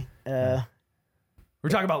accountability. We're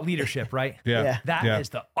talking about leadership, right? Yeah. That is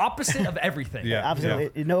the opposite of everything.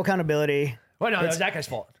 Absolutely, no accountability. Well, no, that was that guy's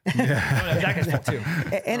fault. No, that was that guy's fault too.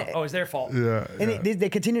 And it's their fault. Yeah. And they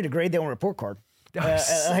continue to grade their own report card.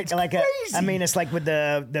 It's It's like with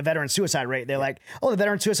the veteran suicide rate. They're like, oh, the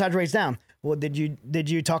veteran suicide rate's down. Well, did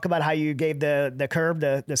you talk about how you gave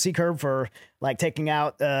the C curve for like taking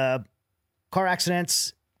out car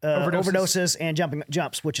accidents, overdoses, and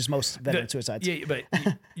jumps, which is most veteran suicides. Yeah, but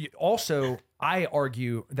also I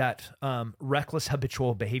argue that reckless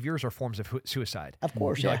habitual behaviors are forms of suicide. Of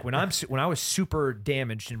course, Like when I was super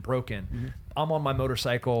damaged and broken, I'm on my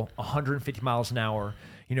motorcycle 150 miles an hour.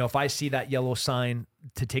 If I see that yellow sign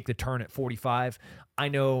to take the turn at 45, I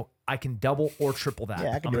know I can double or triple that.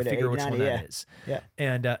 Yeah, I can I'm do gonna it at figure 80, which 90, one that is. Yeah.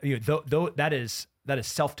 And that is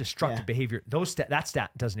self-destructive behavior. That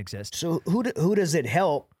stat doesn't exist. So who does it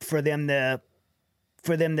help for them to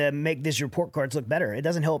make these report cards look better? It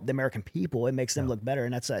doesn't help the American people. It makes them look better,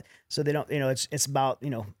 and so they don't. It's about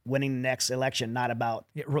winning the next election, not about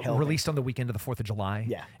released on the weekend of the 4th of July.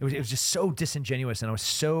 Yeah, it was just so disingenuous, and I was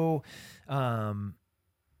so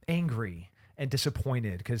angry and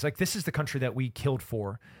disappointed because this is the country that we killed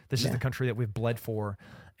for. This is the country that we've bled for,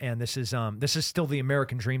 and this is still the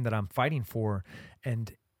American dream that I'm fighting for.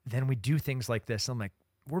 And then we do things like this. I'm like,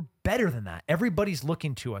 we're better than that. Everybody's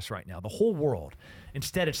looking to us right now, the whole world.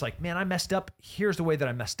 Instead, it's like, man, I messed up. Here's the way that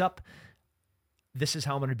I messed up. This is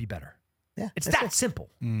how I'm going to be better. Yeah, it's that simple.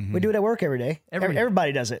 We do it at work every day.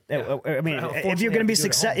 Everybody does it. Yeah. I mean, if you're going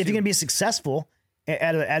to be successful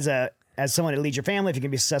as someone that leads your family, if you're going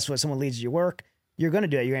to be successful as someone who leads your work, you're going to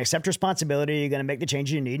do it. You're going to accept responsibility. You're going to make the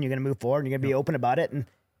changes you need, and you're going to move forward. And you're going to be open about it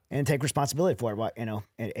and take responsibility for it. And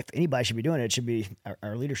if anybody should be doing it should be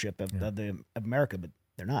our leadership of America, but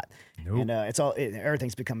they're not. Nope. And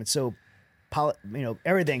everything's becoming so.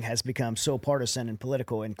 Everything has become so partisan and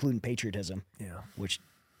political, including patriotism. Yeah, which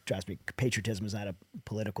drives me. Patriotism is not a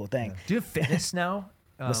political thing. Do you have fitness now?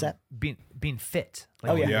 What's that? Being fit.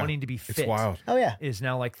 Wanting to be fit. It's wild. Oh yeah. Is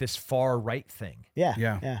now like this far right thing. Yeah.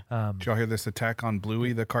 Did y'all hear this attack on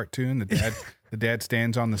Bluey, the cartoon? The dad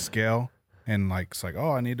stands on the scale and it's like,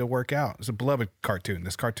 oh, I need to work out. It's a beloved cartoon.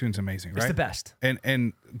 This cartoon's amazing, right? It's the best.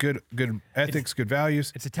 And good ethics, good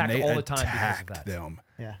values. It's attacked all the time because of that. Them.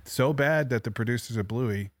 Yeah. So bad that the producers of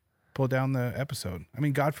Bluey pulled down the episode. I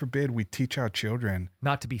mean, God forbid we teach our children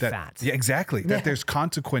not to be fat. Yeah, exactly. That there's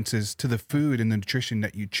consequences to the food and the nutrition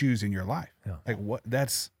that you choose in your life. Yeah. Like what?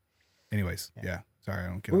 Anyways. Yeah. Sorry, I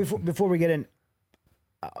don't get before we get in.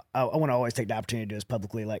 I want to always take the opportunity to do this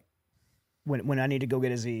publicly. Like when I need to go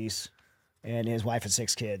get Aziz and his wife and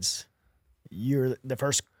 6 kids, you're the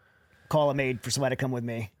first call I made for somebody to come with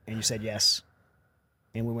me, and you said yes.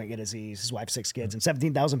 And we went and get Aziz, his wife, 6 kids, and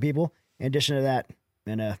 17,000 people. In addition to that,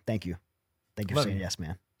 and thank you for saying yes,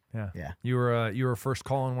 man. Yeah. You were first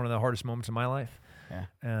call in one of the hardest moments of my life. Yeah.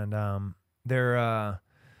 And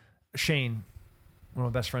Shane, one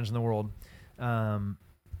of my best friends in the world, we're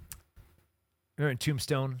in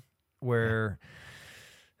Tombstone where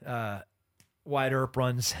Wyatt Earp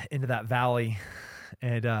runs into that valley,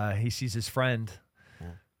 and he sees his friend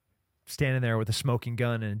standing there with a smoking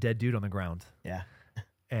gun and a dead dude on the ground. Yeah.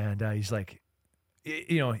 And he's like,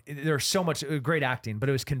 there's so much great acting, but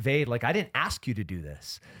it was conveyed like, I didn't ask you to do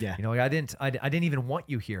this. Yeah. I didn't even want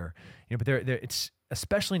you here. But it's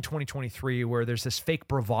especially in 2023 where there's this fake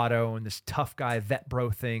bravado and this tough guy vet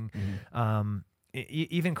bro thing. Mm-hmm.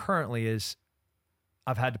 Even currently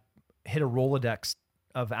I've had to hit a Rolodex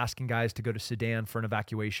of asking guys to go to Sudan for an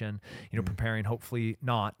evacuation, preparing, hopefully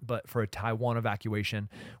not, but for a Taiwan evacuation,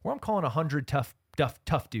 where I'm calling 100 tough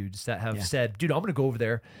dudes that have said, dude, I'm going to go over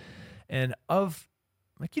there. And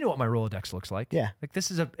what my Rolodex looks like. Yeah. Like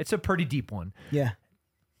it's a pretty deep one. Yeah.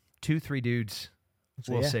 2-3 dudes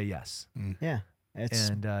will say yes. Yeah.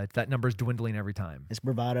 And that number is dwindling every time. It's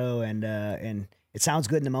bravado, and it sounds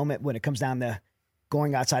good in the moment. When it comes down to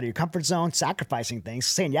going outside of your comfort zone, sacrificing things,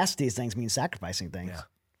 saying yes to these things means sacrificing things. Yeah.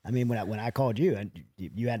 I mean, when I called you, and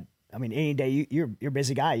you had, I mean, any day you're a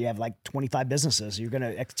busy guy. You have like 25 businesses.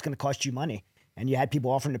 It's gonna cost you money, and you had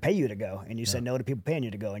people offering to pay you to go, and you said no to people paying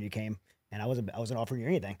you to go, and you came. And I wasn't offering you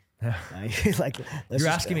anything. Like,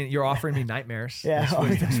 you're offering me nightmares. Yeah,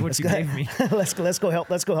 that's what you gave me. let's go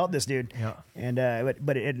help this dude. Yeah. And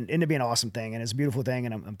but it ended up being an awesome thing, and it's a beautiful thing,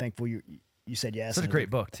 and I'm thankful you said yes. Such a great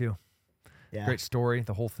book too. Yeah. Great story,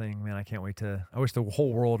 the whole thing, man. I can't wait I wish the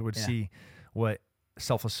whole world would see what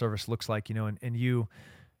selfless service looks like, and you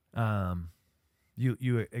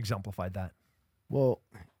exemplified that. Well,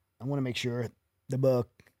 I want to make sure the book,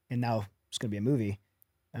 and now it's going to be a movie.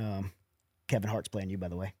 Kevin Hart's playing you, by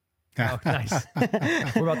the way. Oh, nice.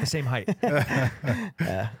 We're about the same height.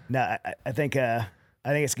 No, I think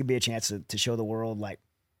it's gonna be a chance to show the world, like,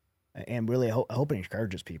 and really, I hope it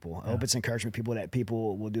encourages people. I hope it's encouragement people that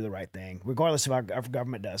people will do the right thing, regardless of our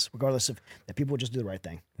government does, regardless of that people will just do the right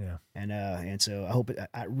thing. Yeah. And so I hope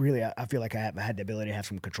I feel like I had the ability to have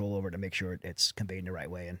some control over it to make sure it's conveyed in the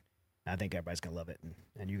right way, and I think everybody's gonna love it,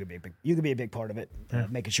 and you could be a big part of it,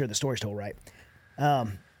 making sure the story's told right.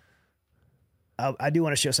 I do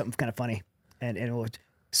want to show something kind of funny,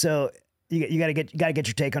 so you gotta get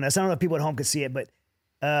your take on this. I don't know if people at home could see it, but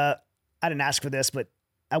I didn't ask for this, but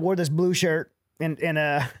I wore this blue shirt and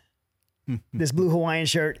this blue Hawaiian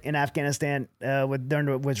shirt in Afghanistan during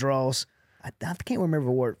the withdrawals. I can't remember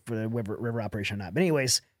if I wore it for the river operation or not, but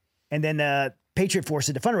anyways, and then Patriot Force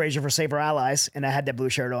did a fundraiser for Save Our Allies, and I had that blue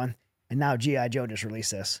shirt on, and now G.I. Joe just released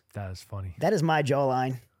this. That is funny. That is my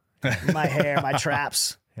jawline, my hair, my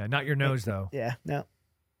traps. Yeah, not your nose though. Yeah, no.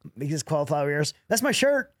 Because cauliflower ears. That's my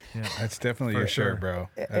shirt. Yeah, that's definitely your shirt, bro.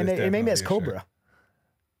 And they made me as Cobra.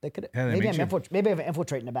 They could. Maybe I'm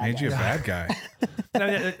infiltrating the bad Made guys. you a bad guy.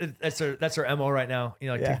 That's our MO right now.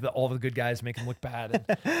 Take all the good guys, make them look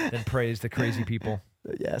bad, and praise the crazy people.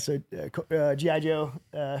 Yeah. So G.I. Joe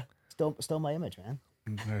stole my image, man.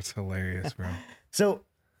 That's hilarious, bro. So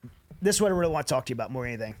this is what I really want to talk to you about more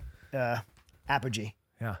than anything. Apogee.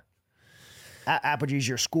 Yeah. Apogee is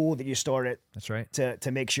your school that you started. That's right.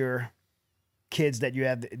 To make sure kids that you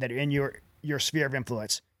have that are in your sphere of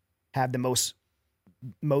influence have the most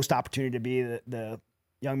opportunity to be the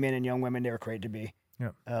young men and young women they were created to be.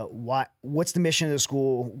 Yeah. What's the mission of the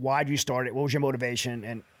school? Why did you start it? What was your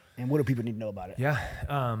motivation? And what do people need to know about it? Yeah.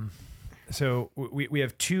 So we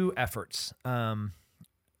have two efforts.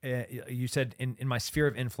 You said in my sphere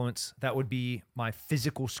of influence, that would be my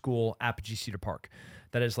physical school, Apogee Cedar Park.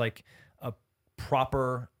 That is like a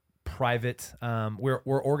proper private. We're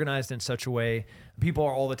organized in such a way. People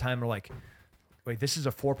are all the time are like, wait, this is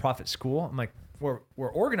a for-profit school? I'm like, we're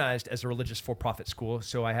organized as a religious for-profit school,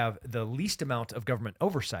 so I have the least amount of government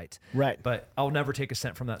oversight. Right. But I'll never take a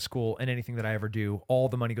cent from that school, and anything that I ever do, all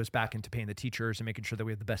the money goes back into paying the teachers and making sure that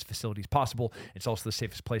we have the best facilities possible. It's also the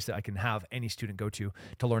safest place that I can have any student go to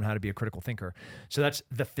learn how to be a critical thinker. So that's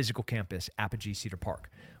the physical campus, Apogee Cedar Park.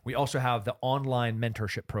 We also have the online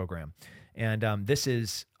mentorship program. And this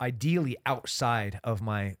is ideally outside of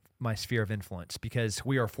my sphere of influence because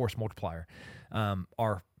we are a force multiplier.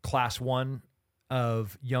 Our class one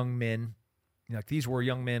of young men, these were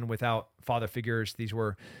young men without father figures. These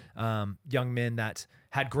were young men that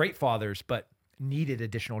had great fathers, but needed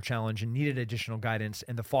additional challenge and needed additional guidance.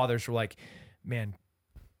 And the fathers were like, man,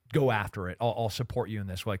 go after it. I'll support you in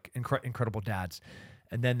this. We're like incredible dads.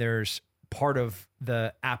 And then there's part of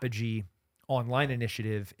the Apogee online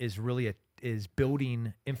initiative is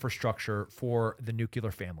building infrastructure for the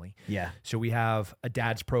nuclear family. Yeah. So we have a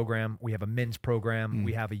dad's program, we have a men's program,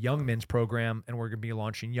 we have a young men's program, and we're going to be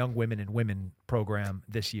launching young women and women program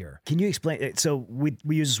this year. Can you explain it? So we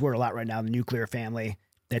use this word a lot right now, the nuclear family,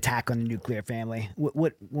 the attack on the nuclear family.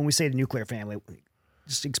 What when we say the nuclear family,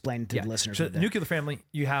 just explain to the listeners. So the nuclear family,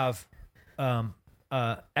 you have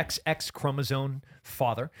XX chromosome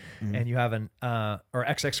father, and you have an or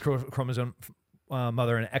XX chromosome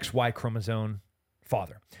mother and an XY chromosome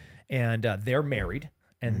father, and they're married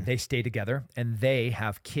and they stay together and they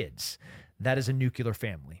have kids. That is a nuclear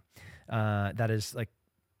family. That is like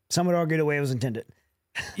some would argue the way it was intended.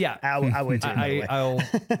 Yeah, I would too. I'll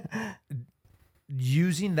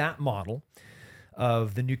using that model.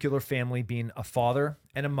 of the nuclear family being a father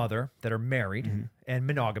and a mother that are married Mm-hmm. and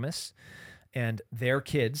monogamous, and their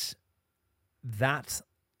kids, that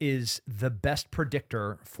is the best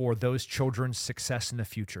predictor for those children's success in the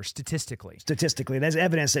future, statistically. Statistically, there's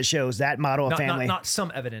evidence that shows that model of family. Not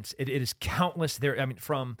some evidence. It is countless. There, I mean,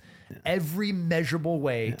 from every measurable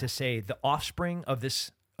way to say the offspring of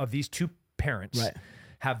these two parents Right.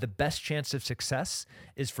 have the best chance of success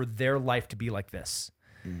is for their life to be like this.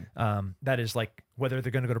 That is like whether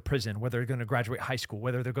they're going to go to prison, whether they're going to graduate high school,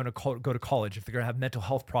 whether they're going to go to college, if they're going to have mental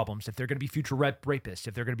health problems, if they're going to be future rapists,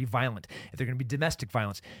 if they're going to be violent, if they're going to be domestic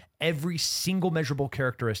violence. Every single measurable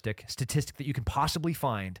characteristic, statistic that you can possibly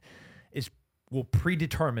find will be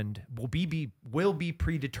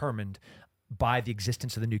predetermined by the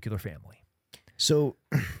existence of the nuclear family. So,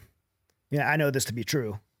 yeah, I know this to be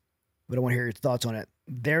true, but I want to hear your thoughts on it.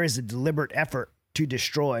 There is a deliberate effort to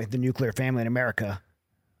destroy the nuclear family in America,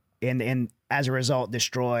 and as a result,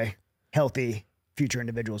 destroy healthy future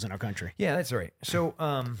individuals in our country. Yeah, that's right. So,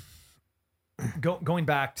 going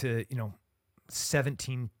back to the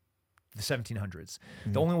 1700s,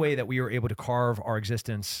 the only way that we were able to carve our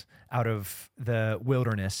existence out of the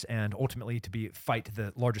wilderness and ultimately to fight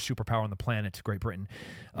the largest superpower on the planet, Great Britain,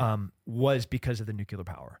 was because of the nuclear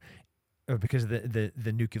power. Or because of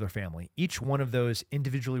the nuclear family. Each one of those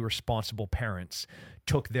individually responsible parents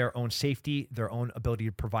took their own safety, their own ability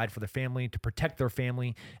to provide for their family, to protect their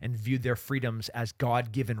family, and viewed their freedoms as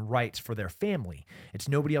God-given rights for their family. It's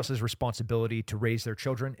nobody else's responsibility to raise their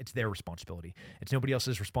children. It's their responsibility. It's nobody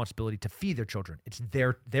else's responsibility to feed their children. It's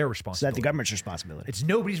their responsibility. So that's the government's responsibility. It's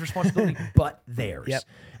nobody's responsibility but theirs. Yep.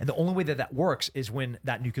 And the only way that works is when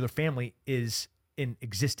that nuclear family is in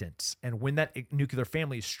existence. And when that nuclear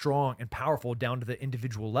family is strong and powerful down to the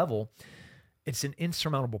individual level, it's an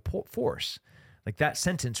insurmountable force. Like that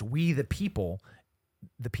sentence, we the people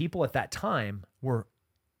at that time were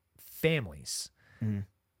families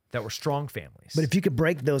that were strong families. But if you could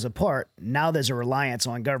break those apart, now there's a reliance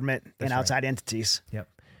on government and That's right. outside entities. Yep.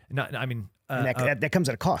 And That comes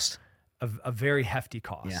at a cost. a very hefty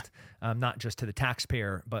cost, not just to the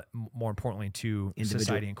taxpayer, but more importantly to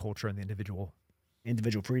society and culture and the individual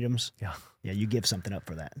freedoms. Yeah. Yeah, you give something up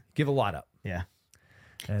for that. Give a lot up. Yeah.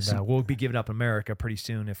 And we'll be giving up America pretty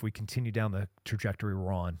soon if we continue down the trajectory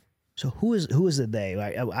we're on. So who is the they?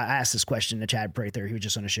 I asked this question to Chad Prather. He was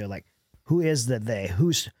just on the show. Like, who is the they? Who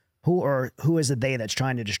is the they that's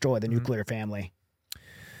trying to destroy the nuclear family?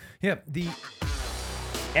 Yeah.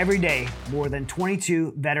 Every day, more than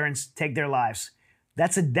 22 veterans take their lives.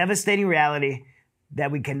 That's a devastating reality that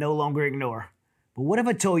we can no longer ignore. But what if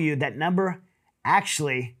I told you that number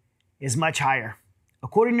actually is much higher?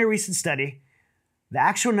 According to a recent study, the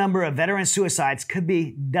actual number of veteran suicides could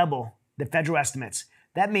be double the federal estimates.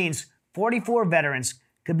 That means 44 veterans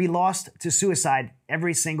could be lost to suicide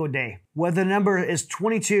every single day. Whether the number is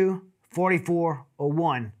 22, 44,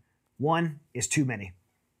 or 1 is too many.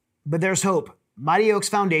 But there's hope. Mighty Oaks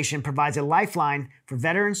Foundation provides a lifeline for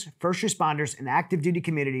veterans, first responders, and active duty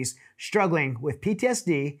communities struggling with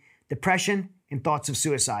PTSD, depression, and thoughts of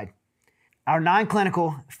suicide. Our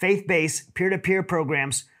non-clinical, faith-based, peer-to-peer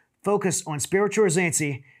programs focus on spiritual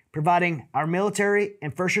resiliency, providing our military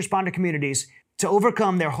and first responder communities to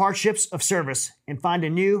overcome their hardships of service and find a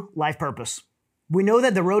new life purpose. We know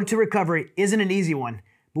that the road to recovery isn't an easy one,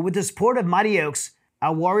 but with the support of Mighty Oaks,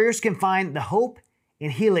 our warriors can find the hope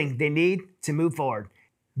and healing they need to move forward.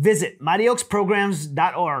 Visit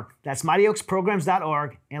mightyoaksprograms.org. That's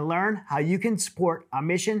mightyoaksprograms.org and learn how you can support our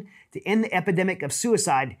mission to end the epidemic of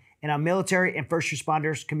suicide in our military and first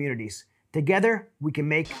responders communities. Together, we can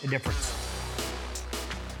make a difference.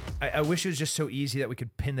 I wish it was just so easy that we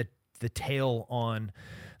could pin the tail on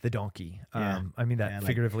the donkey. Yeah. I mean that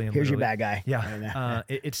figuratively and here's literally. your bad guy. Yeah.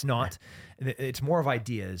 It's not. It's more of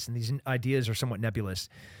ideas, and these ideas are somewhat nebulous.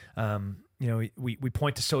 We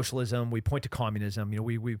point to socialism, we point to communism.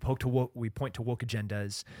 We point to woke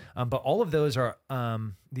agendas, but all of those are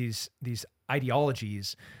these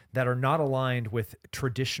ideologies that are not aligned with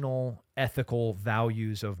traditional ethical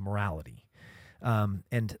values of morality. And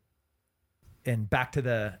back to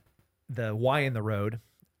the why in the road,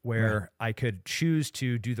 where I could choose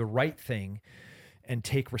to do the right thing and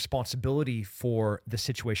take responsibility for the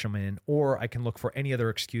situation I'm in, or I can look for any other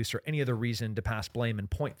excuse or any other reason to pass blame and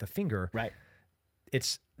point the finger. Right.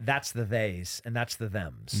 That's the theys and that's the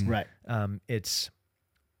thems. Right. It's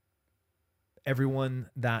everyone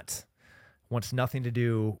that wants nothing to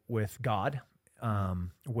do with God,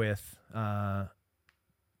 with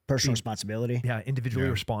personal responsibility. Yeah, individually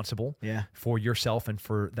responsible. Yeah. For yourself and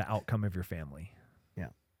for the outcome of your family.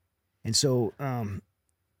 And so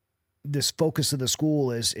this focus of the school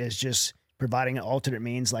is just providing an alternate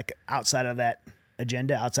means, like outside of that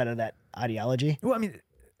agenda, outside of that ideology? Well, I mean,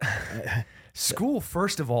 school,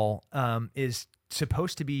 first of all, is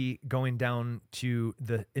supposed to be going down to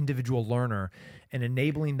the individual learner and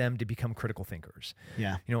enabling them to become critical thinkers.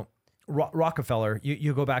 Yeah. You know, Rockefeller,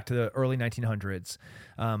 you go back to the early 1900s,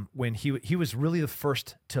 when he was really the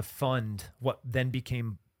first to fund what then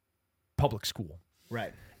became public school.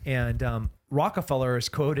 Right. And Rockefeller is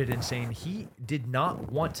quoted in saying he did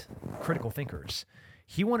not want critical thinkers.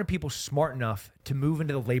 He wanted people smart enough to move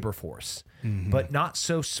into the labor force, but not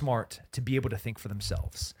so smart to be able to think for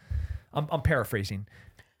themselves. I'm paraphrasing,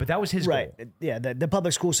 but that was his goal. Yeah. The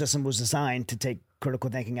public school system was designed to take critical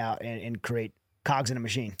thinking out and create cogs in a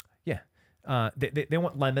machine. Yeah. They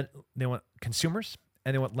want they want consumers,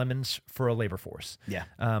 and they want lemons for a labor force. Yeah.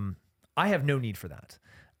 I have no need for that.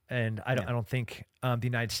 And I don't think the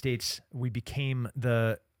United States, we became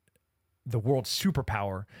the world's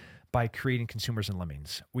superpower by creating consumers and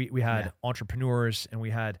lemmings. We had entrepreneurs, and we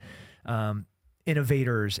had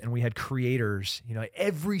innovators, and we had creators. You know,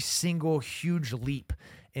 every single huge leap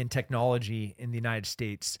in technology in the United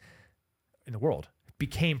States, in the world,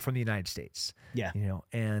 became from the United States. Yeah. You know,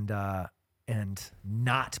 and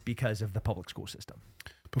not because of the public school system.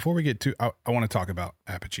 Before we get to, I want to talk about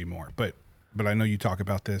Apogee more, but I know you talk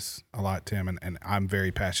about this a lot, Tim, and I'm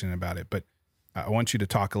very passionate about it. But I want you to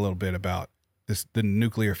talk a little bit about the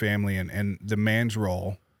nuclear family and the man's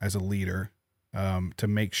role as a leader, to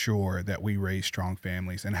make sure that we raise strong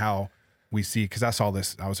families, and how we see, because I saw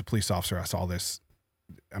this, I was a police officer. I saw this,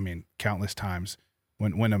 I mean, countless times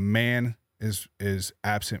when a man is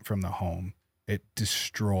absent from the home, it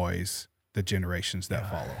destroys the generations that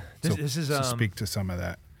follow. This is so speak to some of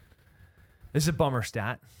that. This is a bummer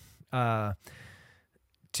stat.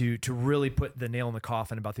 To really put the nail in the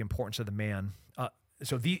coffin about the importance of the man.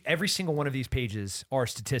 So every single one of these pages are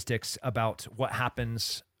statistics about what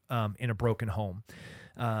happens in a broken home.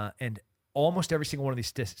 And almost every single one of these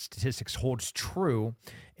statistics holds true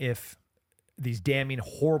if these damning,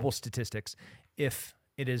 horrible statistics, if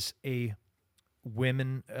it is a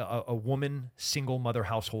woman single mother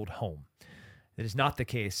household home. It is not the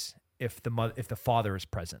case if the father is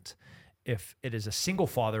present. If it is a single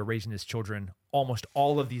father raising his children, almost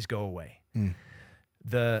all of these go away.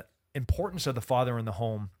 The importance of the father in the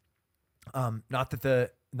home, not that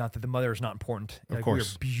the mother is not important. Of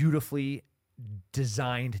course. We are beautifully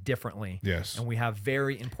designed differently. Yes. And we have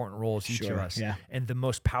very important roles, each of us. Yeah. And the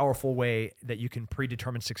most powerful way that you can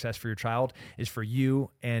predetermine success for your child is for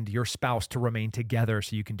you and your spouse to remain together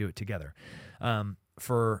so you can do it together.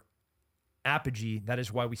 For Apogee, that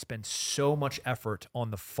is why we spend so much effort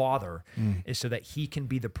on the father, is so that he can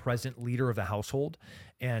be the present leader of the household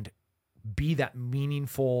and be that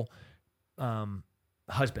meaningful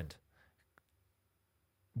husband.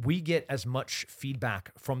 We get as much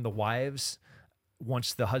feedback from the wives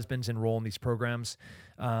once the husbands enroll in these programs,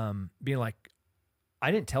 being like,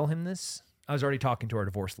 I didn't tell him this. I was already talking to our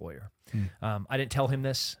divorce lawyer. I didn't tell him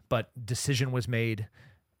this, but decision was made.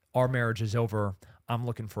 Our marriage is over. I'm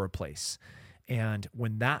looking for a place. And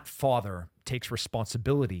when that father takes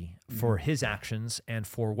responsibility for his actions and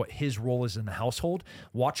for what his role is in the household,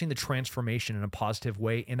 watching the transformation in a positive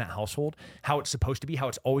way in that household, how it's supposed to be, how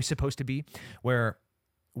it's always supposed to be, where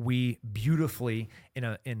we beautifully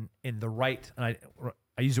in the right, and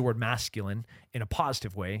I use the word masculine in a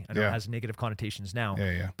positive way. I know it has negative connotations now,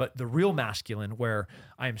 but the real masculine, where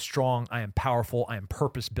I am strong, I am powerful, I am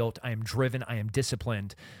purpose-built, I am driven, I am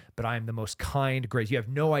disciplined, but I am the most kind, gracious. You have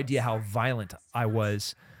no idea how violent I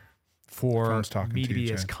was for me to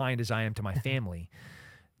be as kind as I am to my family.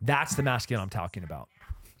 That's the masculine I'm talking about.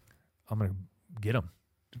 I'm going to get him.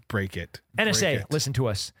 Break it. NSA, listen to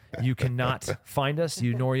us. You cannot find us,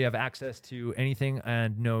 nor you have access to anything,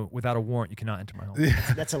 and no, without a warrant, you cannot enter my home.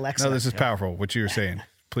 That's Alexa. No, this is powerful. What you were saying.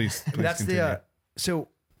 Please that's continue. So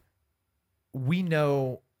we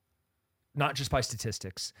know, not just by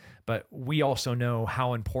statistics, but we also know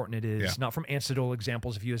how important it is, not from anecdotal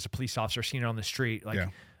examples of you as a police officer seeing it on the street, like,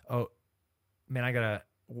 oh, man,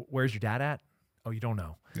 where's your dad at? Oh, you don't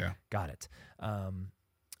know. Yeah. Got it.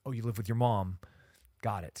 Oh, you live with your mom.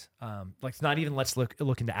 Got it. Like, it's not even let's look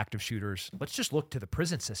into active shooters. Let's just look to the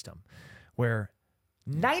prison system, where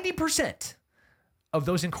 90% of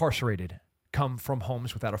those incarcerated come from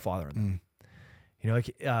homes without a father in them. You know, like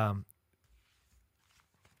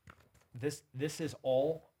this is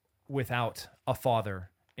all without a father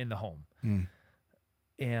in the home.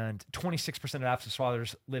 And 26% of absent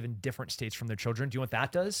fathers live in different states from their children. Do you know what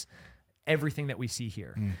that does? Everything that we see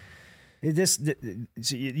here.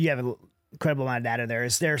 So you have an incredible amount of data there.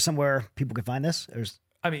 Is there somewhere people can find this?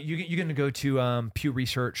 I mean, you can go to Pew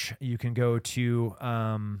Research. You can go to,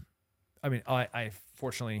 I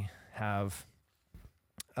fortunately have,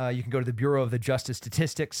 you can go to the Bureau of the Justice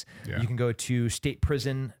Statistics. Yeah. You can go to state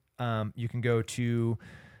prison. You can go to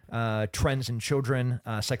Trends in Children,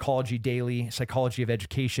 Psychology Daily, Psychology of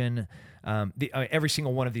Education. Every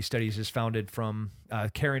single one of these studies is founded from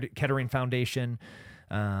Kettering Foundation.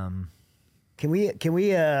 Can we,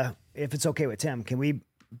 if it's okay with Tim, can we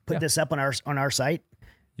put this up on our site?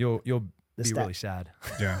 You'll be stat. really sad.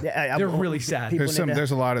 Yeah. They're really sad. people There's need to-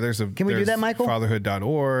 there's a lot of, Can we do that, Michael?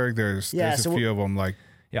 Fatherhood.org. There's a few of them like,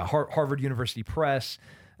 Yeah, Harvard University Press.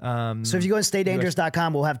 So if you go to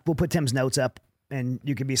staydangerous.com, we'll put Tim's notes up, and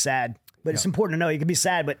you can be sad. But it's important to know. You can be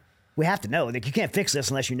sad, but we have to know. Like, you can't fix this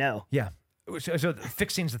unless you know. Yeah. So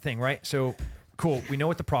fixing's the thing, right? So cool. We know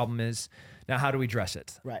what the problem is. Now, how do we address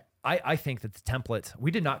it? Right. I think that the template,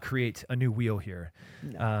 we did not create a new wheel here.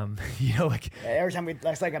 No. Every time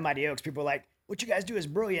that's like at Mighty Oaks, people are like, "What you guys do is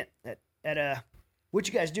brilliant." What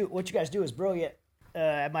you guys do is brilliant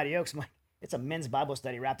at Mighty Oaks. I'm like, it's a men's Bible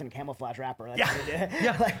study wrapped in a camouflage wrapper. Like,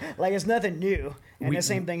 Yeah. like it's nothing new. And the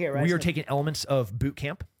same thing here, right? We are taking elements of boot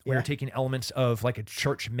camp. We Yeah. are taking elements of like a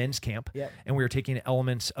church men's camp. Yep. And we are taking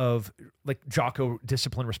elements of like Jocko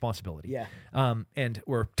discipline responsibility. Yeah. And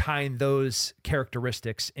we're tying those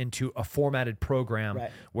characteristics into a formatted program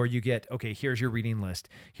Right. where you get, okay, here's your reading list.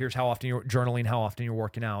 Here's how often you're journaling, how often you're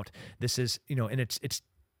working out. This is, and it's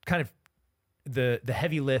kind of the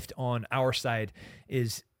heavy lift on our side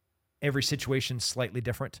is every situation slightly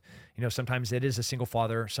different. Sometimes it is a single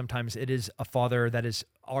father. Sometimes it is a father that is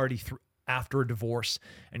already after a divorce,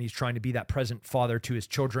 and he's trying to be that present father to his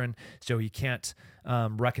children, so he can't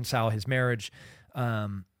reconcile his marriage.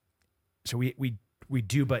 So we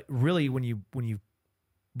do, but really, when you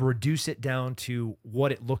reduce it down to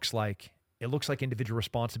what it looks like individual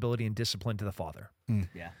responsibility and discipline to the father.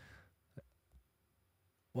 Yeah.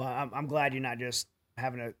 Well, I'm glad you're not just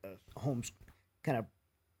having a home kind of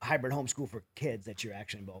hybrid homeschool for kids, that you're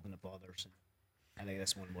actually involving the fathers. And I think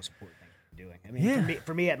that's one of the most important things we're doing. I mean,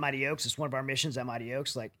 for me at Mighty Oaks, it's one of our missions at Mighty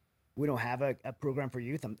Oaks. Like, we don't have a program for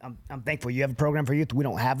youth. I'm thankful you have a program for youth. We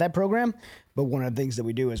don't have that program, but one of the things that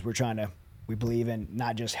we do is we believe in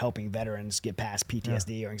not just helping veterans get past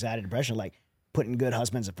PTSD or anxiety, depression, like putting good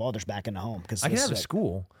husbands and fathers back in the home. Because I can have a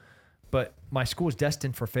school, but my school is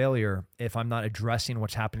destined for failure if I'm not addressing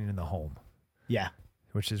what's happening in the home. Yeah.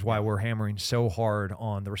 Which is why we're hammering so hard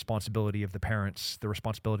on the responsibility of the parents, the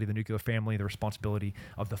responsibility of the nuclear family, the responsibility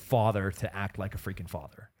of the father to act like a freaking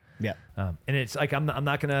father. Yeah. And it's like, I'm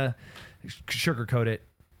not going to sugarcoat it.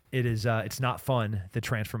 It is, it's not fun, the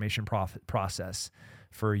transformation process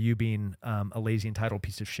for you being a lazy, entitled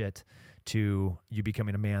piece of shit to you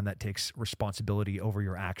becoming a man that takes responsibility over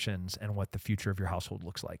your actions and what the future of your household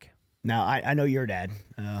looks like. Now, I know your dad,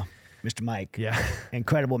 Mr. Mike. Yeah.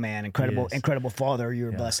 Incredible man, incredible father. You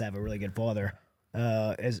were Yeah. blessed to have a really good father.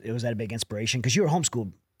 Was that a big inspiration? Because you were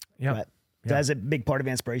homeschooled. Yeah. Right? That's a big part of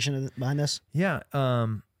the inspiration behind this? Yeah.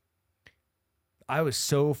 I was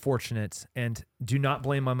so fortunate, and do not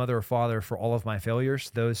blame my mother or father for all of my failures.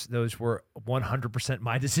 Those were 100%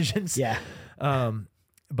 my decisions. Yeah.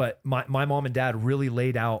 But my mom and dad really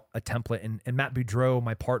laid out a template, and Matt Boudreau,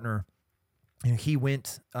 my partner, he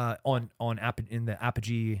went in the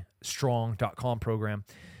ApogeeStrong.com program.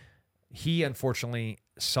 He unfortunately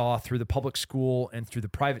saw through the public school and through the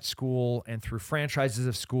private school and through franchises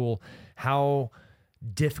of school how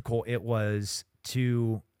difficult it was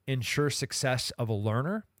to ensure success of a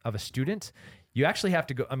learner, of a student. You actually have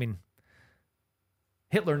to go. I mean,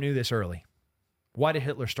 Hitler knew this early. Why did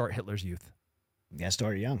Hitler start Hitler's Youth? Yeah,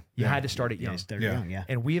 started young. You had to start it young. Started young, yeah.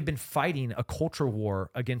 And we have been fighting a culture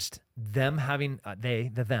war against them having,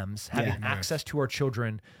 the thems, having access to our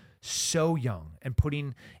children so young and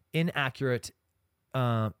putting inaccurate,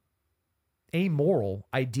 amoral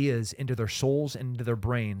ideas into their souls and into their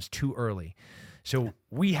brains too early. So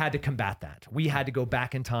we had to combat that. We had to go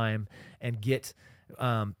back in time and get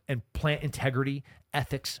and plant integrity,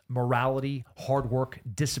 ethics, morality, hard work,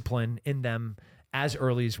 discipline in them as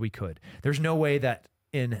early as we could. There's no way that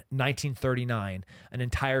in 1939, an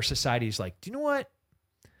entire society is like, do you know what?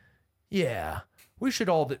 Yeah, we should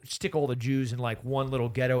stick all the Jews in like one little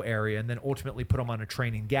ghetto area and then ultimately put them on a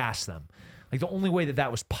train and gas them. Like, the only way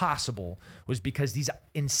that was possible was because these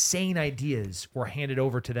insane ideas were handed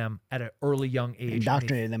over to them at an early young age.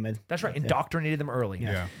 Indoctrinated them. That's right. Indoctrinated them early.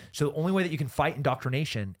 Yeah. So the only way that you can fight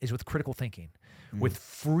indoctrination is with critical thinking, with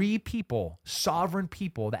free people, sovereign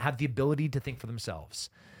people that have the ability to think for themselves.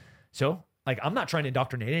 So, like, I'm not trying to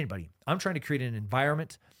indoctrinate anybody. I'm trying to create an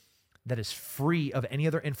environment that is free of any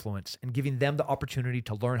other influence and giving them the opportunity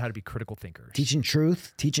to learn how to be critical thinkers. Teaching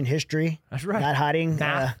truth, teaching history. That's right. Not hiding.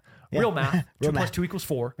 Math, real math. Real 2 math. + 2 =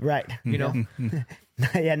 4. Right. You know,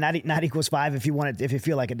 Yeah, not equals 5 if you want it, if you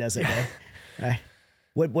feel like it does it. Right.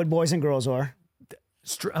 What boys and girls are.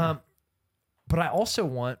 But I also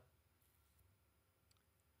want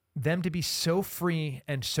them to be so free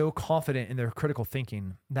and so confident in their critical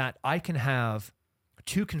thinking that I can have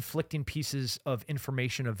two conflicting pieces of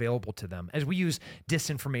information available to them. As we use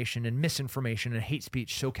disinformation and misinformation and hate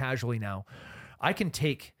speech so casually now, I can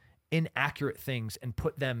take inaccurate things and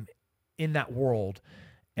put them in that world,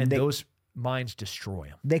 and those minds destroy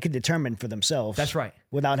them. They could determine for themselves. That's right.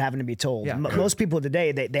 Without having to be told. Yeah. Most people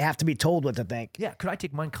today, they have to be told what to think. Yeah. Could I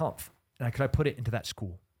take Mein Kampf and could I put it into that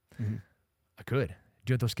school? I could.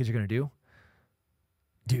 Do you know what those kids are going to do?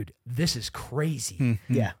 Dude, this is crazy.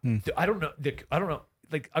 Yeah. I don't know.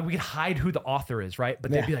 Like, we could hide who the author is, right?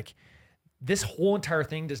 But they'd be like, this whole entire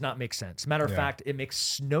thing does not make sense. Matter of fact, it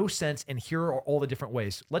makes no sense. And here are all the different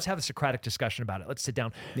ways. Let's have a Socratic discussion about it. Let's sit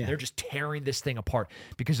down. Yeah. They're just tearing this thing apart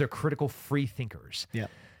because they're critical, free thinkers. Yeah.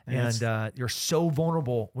 And you're so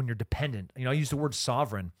vulnerable when you're dependent. You know, I use the word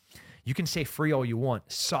sovereign. You can say free all you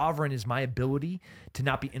want. Sovereign is my ability to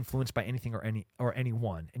not be influenced by anything or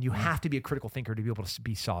anyone. And you have to be a critical thinker to be able to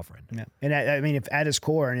be sovereign. Yeah. And I mean, if at its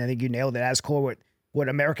core, and I think you nailed it, at its core, what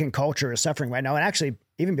American culture is suffering right now, and actually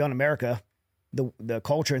even beyond America, the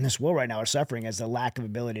culture in this world right now is suffering as the lack of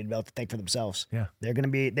ability to be able to think for themselves. Yeah. They're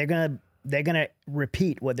gonna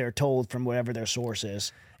repeat what they're told from whatever their source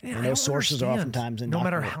is. Yeah, And those sources are oftentimes no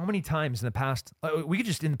matter indoctrinated. how many times in the past,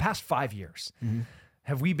 in the past 5 years,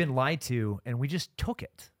 have we been lied to and we just took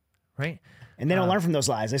it, right? And they don't learn from those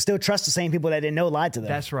lies. They still trust the same people that didn't know lied to them.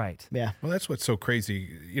 That's right. Yeah. Well, that's what's so crazy.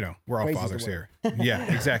 You know, we're all Crazy's the fathers word. here.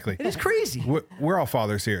 Yeah, exactly. It is crazy. We're all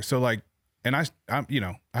fathers here. So like, and I'm, you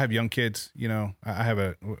know, I have young kids, you know,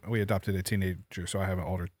 we adopted a teenager, so I have an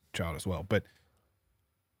older child as well. But,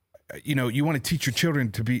 you know, you want to teach your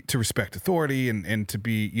children to respect authority and to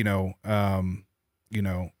be, to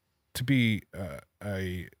be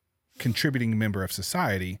a contributing member of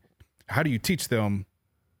society. How do you teach them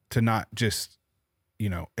to not just, you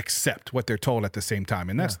know, accept what they're told at the same time?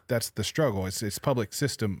 And that's the struggle. It's public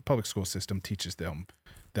school system teaches them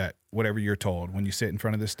that whatever you're told when you sit in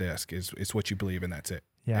front of this desk is what you believe, and that's it.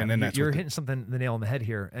 Yeah, and then you're hitting the nail on the head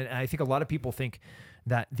here. And I think a lot of people think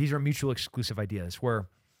that these are mutually exclusive ideas where,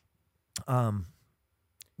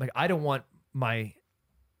 like, I don't want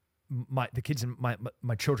the kids in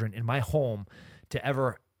my children in my home to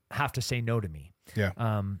ever have to say no to me.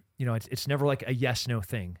 Yeah. You know, it's never like a yes, no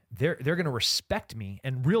thing. They're going to respect me,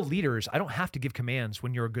 and real leaders, I don't have to give commands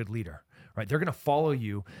when you're a good leader, right? They're going to follow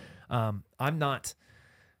you. I'm not,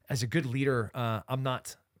 as a good leader, I'm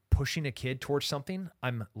not pushing a kid towards something.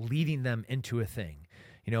 I'm leading them into a thing.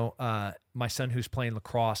 You know, my son who's playing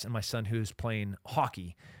lacrosse and my son who's playing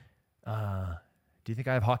hockey. Do you think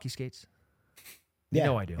I have hockey skates? You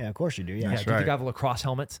know I do. Yeah, of course you do. Yeah. Yeah, That's do you think right. I have a lacrosse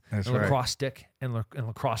helmet, That's and right. lacrosse stick, and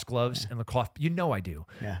lacrosse gloves, and lacrosse? You know I do.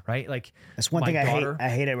 Yeah. Right. Like, That's one my thing daughter, I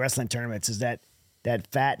hate at wrestling tournaments is that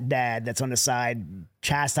fat dad that's on the side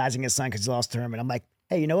chastising his son because he lost a tournament. I'm like,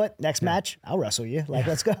 hey, you know what? Next match, I'll wrestle you. Like,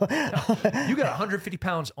 let's go. You got 150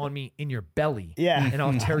 pounds on me in your belly. Yeah. And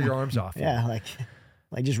I'll tear your arms off. Yeah,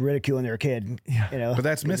 like just ridiculing their kid. You know. But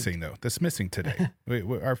that's missing though. That's missing today.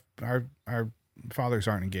 Our fathers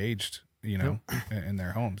aren't engaged, you know, in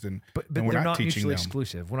their homes, and But and we're they're not not teaching mutually them.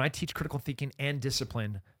 exclusive. When I teach critical thinking and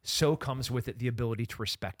discipline, so comes with it the ability to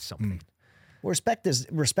respect something. Well, respect is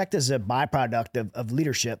a byproduct of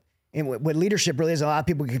leadership. And what leadership really is, a lot of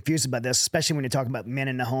people get confused about this, especially when you're talking about men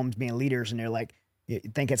in the homes being leaders, and they're like, you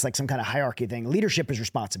think it's like some kind of hierarchy thing. Leadership is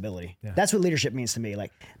responsibility. Yeah. That's what leadership means to me.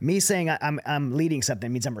 Like, me saying I'm leading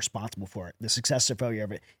something means I'm responsible for it, the success or failure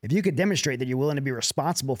of it. If you could demonstrate that you're willing to be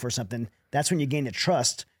responsible for something, that's when you gain the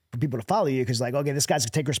trust for people to follow you. Because like, okay, this guy's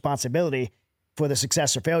gonna take responsibility for the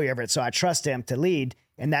success or failure of it, so I trust him to lead,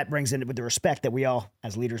 and that brings in with the respect that we all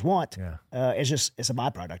as leaders want. Yeah. It's a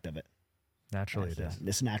byproduct of it. Naturally, it is.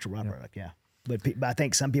 It's a natural byproduct, yeah. But I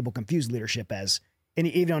think some people confuse leadership as, and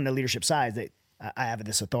even on the leadership side, that I have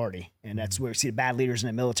this authority, and that's where we see the bad leaders in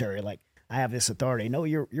the military. Like, I have this authority. No,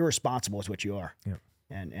 you're responsible. Is what you are. Yeah.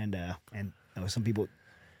 And you know, some people,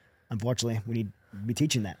 unfortunately, we need to be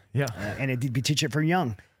teaching that. Yeah. And it be teaching it from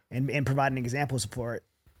young, and providing examples for it.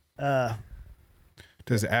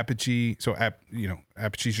 Does Apogee? So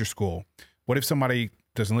Apogee's your school. What if somebody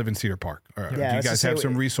doesn't live in Cedar Park? Or do you let's guys just say, have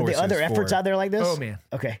some resources? Are there other efforts for, out there like this? Oh man.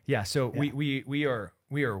 Okay. Yeah. So we are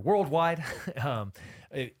worldwide.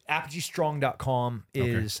 ApogeeStrong.com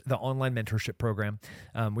is the online mentorship program.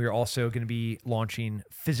 We are also going to be launching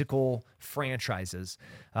physical franchises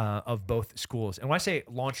of both schools. And when I say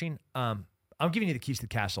launching, I'm giving you the keys to the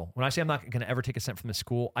castle. When I say I'm not going to ever take a cent from the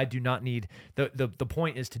school, I do not need the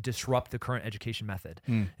point is to disrupt the current education method,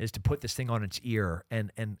 is to put this thing on its ear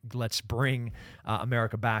and let's bring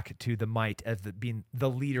America back to the might of being the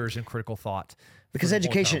leaders in critical thought. Because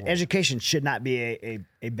education should not be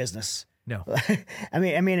a business. No, I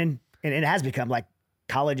mean, and it has become like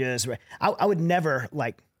colleges. I would never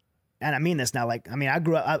like, and I mean this now. Like, I mean,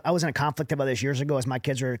 I was in a conflict about this years ago as my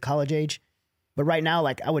kids were college age. But right now,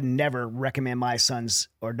 like, I would never recommend my sons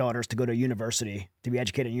or daughters to go to university, to be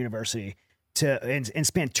educated in university, and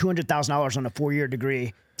spend $200,000 on a 4-year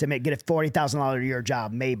degree to get a $40,000 a year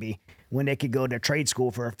job, maybe, when they could go to trade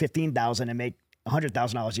school for $15,000 and make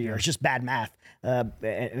 $100,000 a year. It's just bad math, and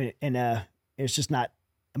it's just not.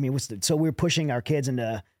 I mean, so we're pushing our kids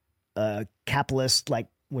into capitalist, like,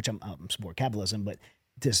 which I'm support capitalism, but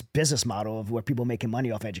this business model of where people making money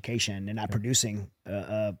off education and not producing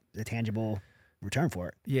a tangible return for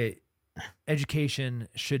it. Yeah. Education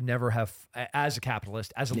should never have, as a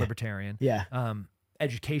capitalist, as a libertarian,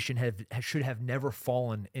 education should have never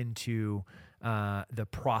fallen into the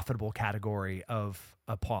profitable category of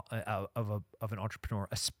an entrepreneur,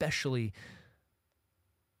 especially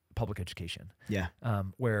public education. Yeah.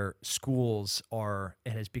 Where schools are,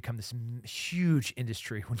 it has become this huge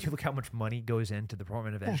industry. When you look how much money goes into the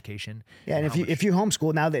Department of Education. Yeah. And if you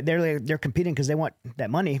homeschool now, they're competing because they want that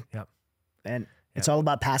money. Yep. And it's all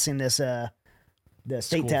about passing this the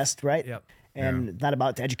state test, right? Yep. And not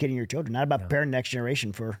about educating your children, not about preparing the next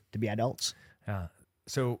generation to be adults.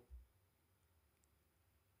 So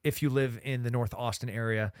if you live in the North Austin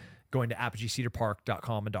area, going to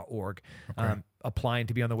ApogeeCedarPark.com and .org, applying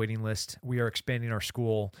to be on the waiting list. We are expanding our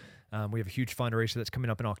school. We have a huge fundraiser that's coming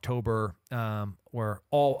up in October, where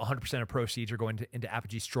all 100% of proceeds are going into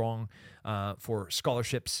Apogee Strong for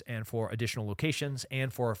scholarships and for additional locations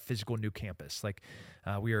and for a physical new campus. Like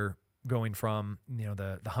we are going from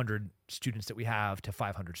the 100 students that we have to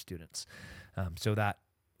 500 students. So that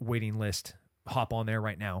waiting list, hop on there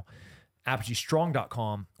right now.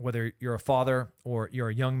 ApogeeStrong.com, whether you're a father or you're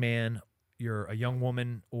a young man, you're a young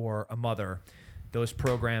woman or a mother, those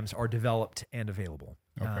programs are developed and available.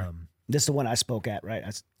 Okay. This is the one I spoke at, right?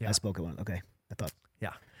 I spoke at one. Okay. I thought.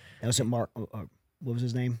 Yeah. That was at Mark. What was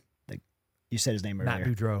his name? Like you said his name earlier.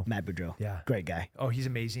 Matt Boudreau. Yeah. Great guy. Oh, he's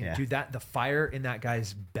amazing. Yeah. Dude, the fire in that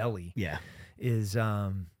guy's belly is,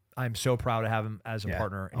 I'm so proud to have him as a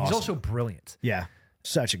partner. And he's also brilliant. Yeah.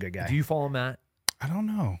 Such a good guy. Do you follow Matt? I don't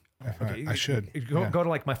know. I should. Go to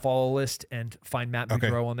like my follow list and find Matt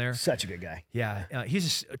Boudreau on there. Such a good guy. Yeah.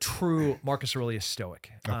 He's a true Marcus Aurelius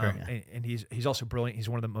Stoic. And he's also brilliant. He's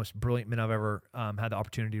one of the most brilliant men I've ever had the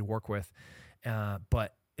opportunity to work with.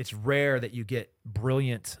 But it's rare that you get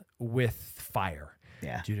brilliant with fire.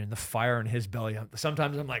 Yeah. Dude, and the fire in his belly.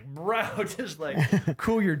 Sometimes I'm like, bro, just like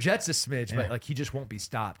cool your jets a smidge. But like he just won't be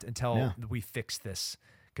stopped until we fix this.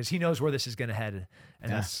 Because he knows where this is going to head. And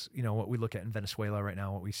that's, what we look at in Venezuela right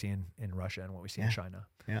now, what we see in Russia and what we see in China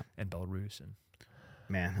and Belarus. And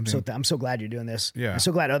man, I'm so glad you're doing this. Yeah. I'm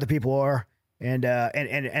so glad other people are. And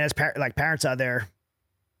as parents out there,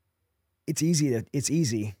 it's easy.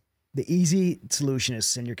 The easy solution is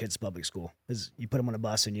send your kids to public school because you put them on a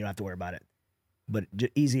bus and you don't have to worry about it. But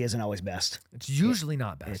easy isn't always best. It's usually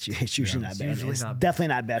not best. It's usually not best. It's definitely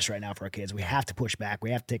not best right now for our kids. We have to push back.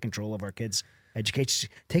 We have to take control of our kids' education.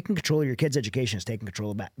 Taking control of your kids' education is taking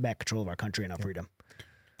back control of our country and our freedom.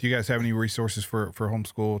 Do you guys have any resources for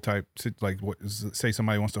homeschool type? Like, say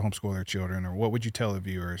somebody wants to homeschool their children, or what would you tell the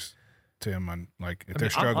viewers, Tim, on like if they're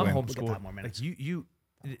struggling? I'm homeschooled.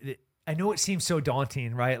 Like I know it seems so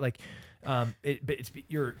daunting, right? Like, but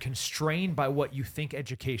you're constrained by what you think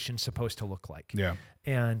education's supposed to look like. Yeah,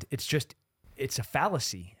 and it's a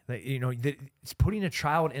fallacy that it's putting a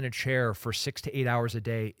child in a chair for 6 to 8 hours a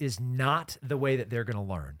day is not the way that they're going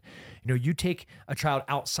to learn. You take a child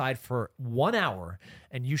outside for 1 hour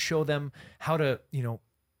and you show them how to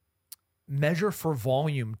measure for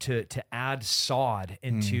volume to add sod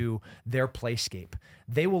into their playscape.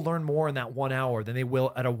 They will learn more in that 1 hour than they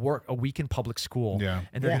will at a week in public school. Yeah.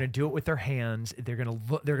 And they're going to do it with their hands. They're going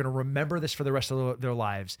to remember this for the rest of their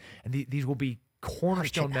lives. And these will be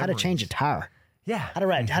cornerstone memories. How to change a tire. Yeah. How to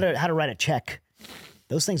write a check.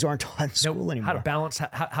 Those things aren't taught in school anymore. How to balance,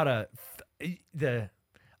 how to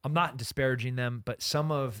I'm not disparaging them, but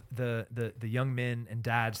some of the young men and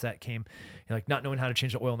dads that came, like not knowing how to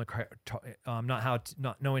change the oil in the car,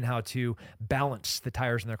 not knowing how to balance the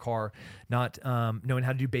tires in their car, not knowing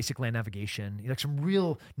how to do basic land navigation, like some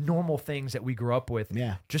real normal things that we grew up with,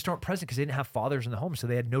 just aren't present because they didn't have fathers in the home, so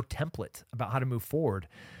they had no template about how to move forward.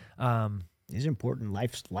 These are important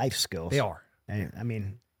life skills. They are. I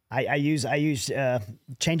mean, I use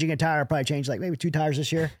changing a tire. I probably changed like maybe 2 tires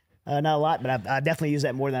this year. Not a lot, but I definitely use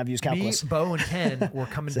that more than I've used calculus. Me, Bo, and Ken were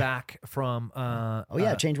coming back from.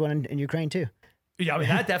 Changed one in Ukraine too. Yeah, I mean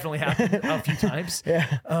that definitely happened a few times.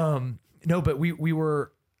 No, but we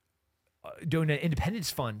were doing an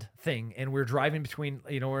independence fund thing, and we're driving between.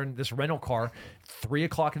 We're in this rental car, 3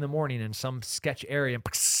 o'clock in the morning in some sketch area.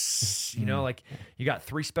 Like you got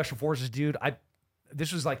 3 special forces, dude.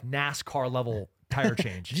 This was like NASCAR level tire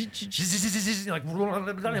change. Like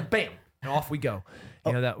bam, and off we go.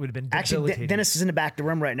 That would have been debilitating. Actually, Dennis is in the back of the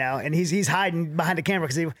room right now, and he's hiding behind the camera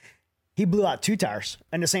because he blew out 2 tires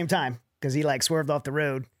at the same time because he like swerved off the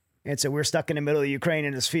road, and so we're stuck in the middle of Ukraine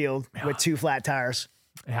in this field with 2 flat tires.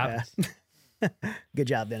 It happens. Good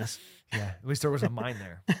job, Dennis. Yeah, at least there was a mine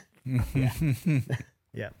there.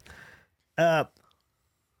 Yeah.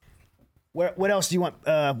 What else do you want?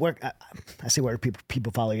 Where I see where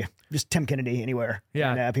people follow you. Just Tim Kennedy anywhere.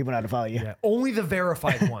 Yeah, and, people know how to follow you. Yeah. Only the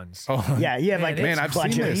verified ones. Yeah, you have I've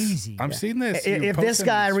seen this. I've seen this. If this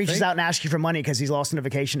guy reaches out and asks you for money because he's lost on a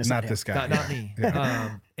vacation, it's not this guy. Not me.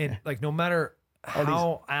 And like no matter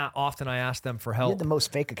how often I ask them for help, you have the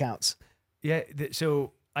most fake accounts. Yeah.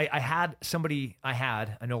 So I had somebody I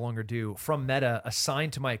no longer do, from Meta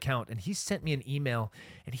assigned to my account, and he sent me an email,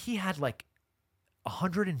 and he had like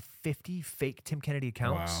 150 fake Tim Kennedy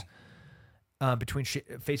accounts between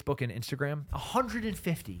Facebook and Instagram.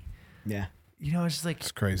 150. Yeah. It's just like,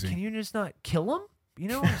 it's crazy. Can you just not kill them?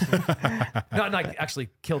 Not actually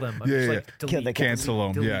kill them. Like delete, cancel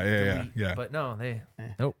them. Delete. Yeah. But no,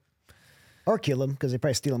 nope. Or kill them because they're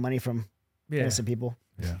probably stealing money from innocent people.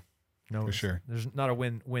 Yeah. No, for sure. There's not a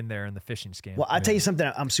win there in the phishing scam. Well, I'll tell you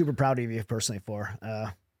something I'm super proud of you personally for.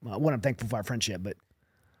 One, I'm thankful for our friendship, but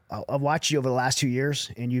I've watched you over the last 2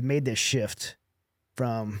 years, and you've made this shift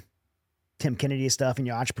from Tim Kennedy stuff and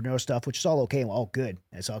your entrepreneur stuff, which is all okay and all good.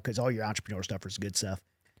 It's all because all your entrepreneur stuff is good stuff.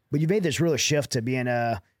 But you made this real shift to being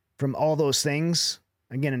from all those things,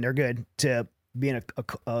 again, and they're good, to being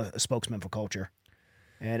a spokesman for culture.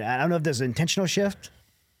 And I don't know if there's an intentional shift.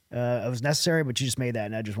 It was necessary, but you just made that,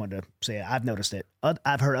 and I just wanted to say I've noticed it.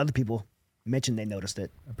 I've heard other people mention they noticed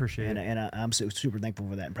it. I appreciate it. And I'm super thankful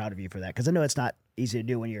for that and proud of you for that, because I know it's not easy to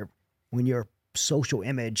do when your social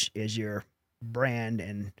image is your brand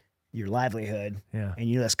and your livelihood, and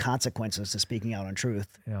there's consequences to speaking out on truth.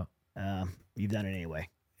 You've done it anyway.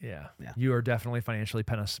 Yeah. You are definitely financially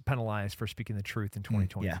penalized for speaking the truth in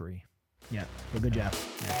 2023. Yeah. Well, good job.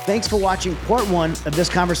 Thanks for watching part 1 of this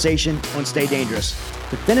conversation on Stay Dangerous.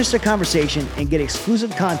 To finish the conversation and get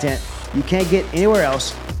exclusive content you can't get anywhere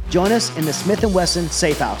else, join us in the Smith & Wesson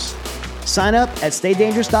Safe House. Sign up at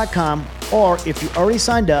staydangerous.com, or if you already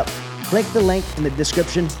signed up, click the link in the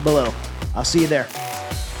description below. I'll see you there.